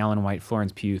 Jeremy Allen White,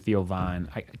 Florence Pugh, Theo Von,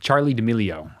 Charlie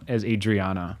D'Amelio as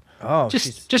Adriana. Oh,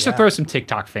 just to throw some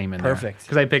TikTok fame in Perfect. there,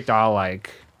 because I picked all like.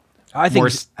 I think more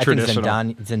Zendaya, traditional.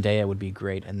 Zendaya would be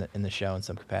great in the show in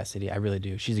some capacity. I really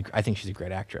do. I think she's a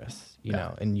great actress. You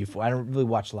know, and I don't really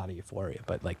watch a lot of Euphoria,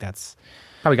 but like that's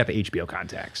Probably got the HBO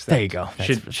contacts. there you go.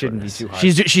 That's Shouldn't what be it too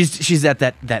is. hard. She's at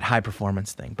that high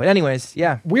performance thing. But anyways,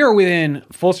 yeah. We are within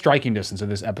full striking distance of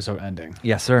this episode ending.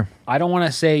 Yes, sir. I don't want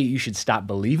to say you should stop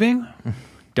believing.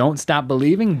 Don't stop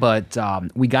believing, but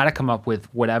we got to come up with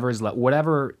whatever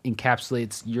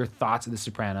encapsulates your thoughts of The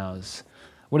Sopranos.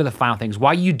 What are the final things?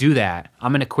 While you do that,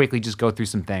 I'm going to quickly just go through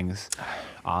some things.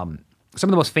 Some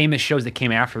of the most famous shows that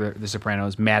came after The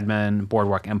Sopranos, Mad Men,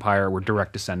 Boardwalk Empire, were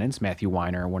direct descendants. Matthew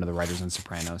Weiner, one of the writers on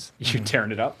Sopranos. You're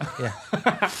tearing it up. Yeah.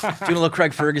 Doing a little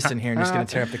Craig Ferguson here and just going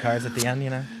to tear up the cards at the end, you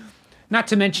know? Not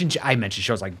to mention, I mentioned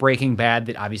shows like Breaking Bad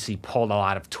that obviously pulled a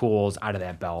lot of tools out of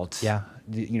that belt. Yeah.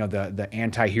 The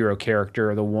anti-hero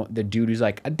character, the dude who's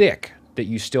like a dick that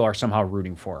you still are somehow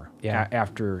rooting for. Yeah.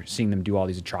 After seeing them do all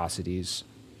these atrocities.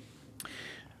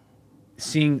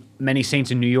 Seeing Many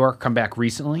Saints in New York come back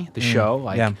recently, the show,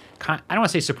 I don't want to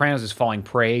say Sopranos is falling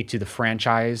prey to the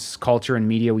franchise culture and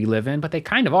media we live in, but they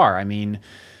kind of are. I mean,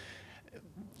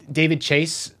 David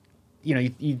Chase, you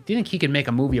didn't think he could make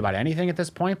a movie about anything at this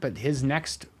point, but his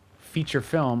next feature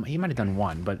film, he might have done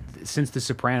one, but since The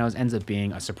Sopranos ends up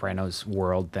being a Sopranos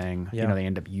world thing, they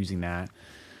end up using that.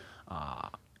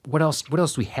 What else do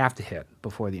we have to hit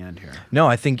before the end here? No,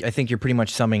 I think you're pretty much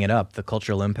summing it up. The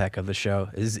cultural impact of the show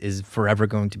is forever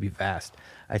going to be vast.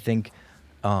 I think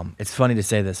it's funny to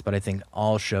say this, but I think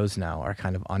all shows now are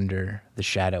kind of under the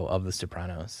shadow of The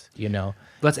Sopranos. You know,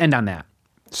 Let's end on that.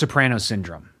 Sopranos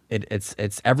syndrome.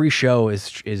 It's every show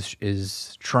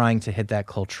is trying to hit that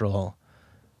cultural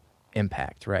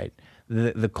impact, right?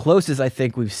 The closest I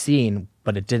think we've seen,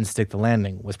 but it didn't stick the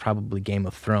landing, was probably Game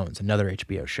of Thrones, another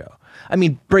HBO show. I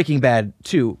mean, Breaking Bad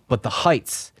too, but the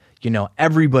heights,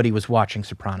 everybody was watching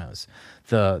Sopranos,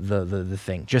 the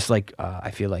thing. Just like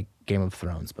I feel like Game of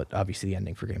Thrones, but obviously the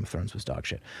ending for Game of Thrones was dog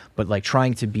shit. But like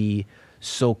trying to be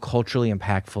so culturally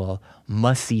impactful,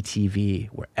 must-see TV,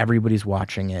 where everybody's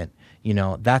watching it,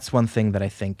 that's one thing that I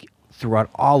think throughout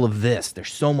all of this,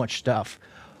 there's so much stuff,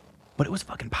 but it was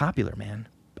fucking popular, man.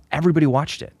 Everybody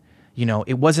watched it.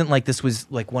 It wasn't like this was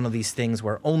like one of these things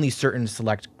where only certain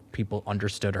select people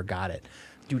understood or got it.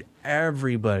 Dude,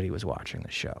 everybody was watching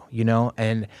the show,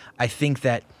 And I think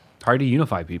that Hard to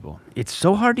unify people. it's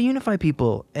so hard to unify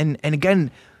people. And again,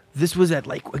 this was at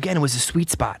it was a sweet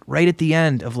spot right at the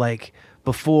end of like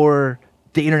before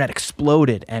the internet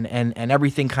exploded and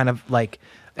everything kind of like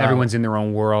Everyone's in their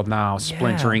own world now,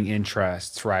 splintering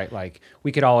interests, right? Like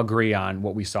we could all agree on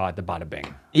what we saw at the Bada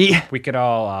Bing. Yeah. We could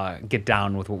all get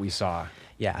down with what we saw.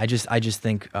 Yeah, I just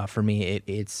think for me,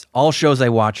 it's all shows I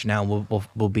watch now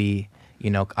will be,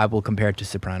 I will compare it to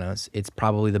Sopranos. It's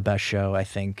probably the best show, I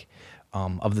think,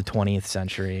 of the 20th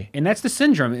century. And that's the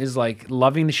syndrome, is like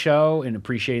loving the show and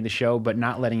appreciating the show, but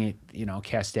not letting it,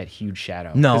 cast that huge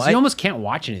shadow. No, 'cause you almost can't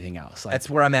watch anything else. Like, that's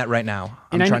where I'm at right now.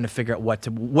 I'm trying to figure out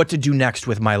what to do next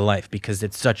with my life, because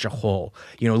it's such a hole.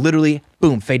 Literally,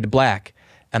 boom, fade to black,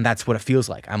 and that's what it feels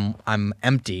like. I'm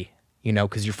empty,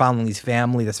 because you're following these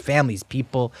families,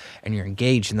 people, and you're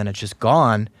engaged, and then it's just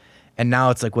gone. And now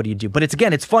it's like, what do you do? But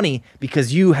it's funny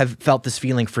because you have felt this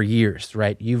feeling for years,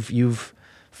 right? You've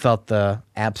felt the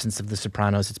absence of The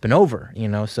Sopranos. It's been over,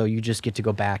 so you just get to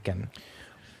go back. And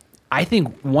I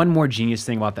think one more genius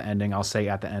thing about the ending, I'll say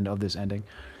at the end of this ending,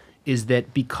 is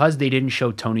that because they didn't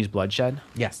show Tony's bloodshed,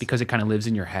 yes, because it kind of lives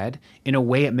in your head, in a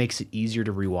way it makes it easier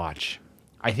to rewatch.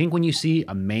 I think when you see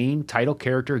a main title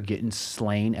character getting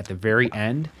slain at the very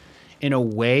end, in a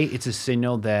way it's a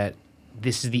signal that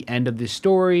this is the end of this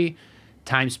story.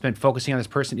 Time spent focusing on this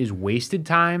person is wasted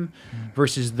time,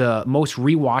 versus the most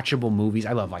rewatchable movies.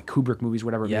 I love like Kubrick movies,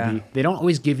 whatever it may be. They don't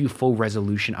always give you full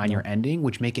resolution on your ending,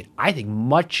 which make it, I think,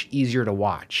 much easier to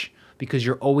watch, because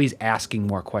you're always asking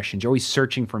more questions. You're always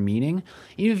searching for meaning.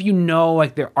 Even if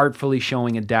like they're artfully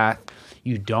showing a death,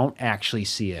 you don't actually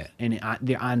see it. And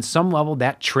on some level,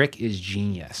 that trick is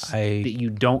genius. That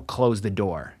you don't close the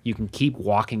door. You can keep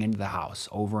walking into the house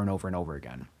over and over and over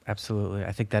again. Absolutely.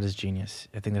 I think that is genius.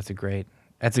 I think that's a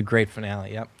great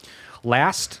finale. Yep.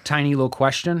 Last tiny little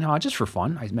question, just for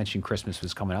fun. I mentioned Christmas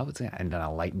was coming up. Let's end on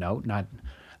a light note, not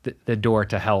the door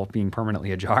to hell being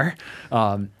permanently ajar.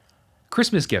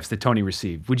 Christmas gifts that Tony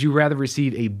received. Would you rather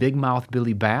receive a big mouth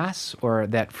Billy Bass or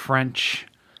that French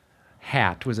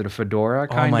hat? Was it a fedora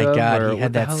kind of? Oh my God, he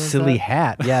had that silly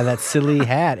hat. Yeah, that silly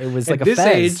hat. It was like a fez.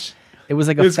 Age, it was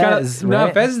like a fez, right?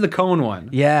 No, fez is the cone one.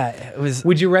 Yeah, it was.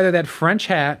 Would you rather that French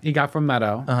hat he got from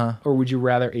Meadow, or would you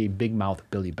rather a big mouth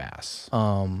Billy Bass?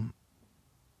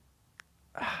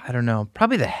 I don't know.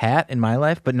 Probably the hat in my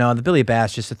life, but no, the Billy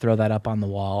Bass, just to throw that up on the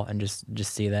wall and just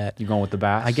see that. You going with the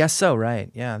Bass? I guess so, right?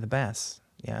 Yeah, the Bass.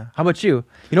 Yeah. How about you?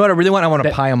 You know what I really want? I want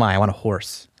a pie I want a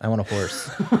horse. I want a horse.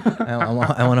 I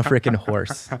want a freaking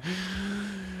horse.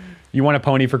 You want a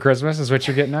pony for Christmas is what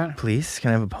you're getting at? Please, can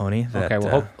I have a pony? Okay,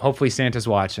 well, hopefully Santa's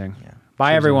watching. Yeah.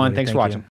 Bye, everyone. Thanks for watching.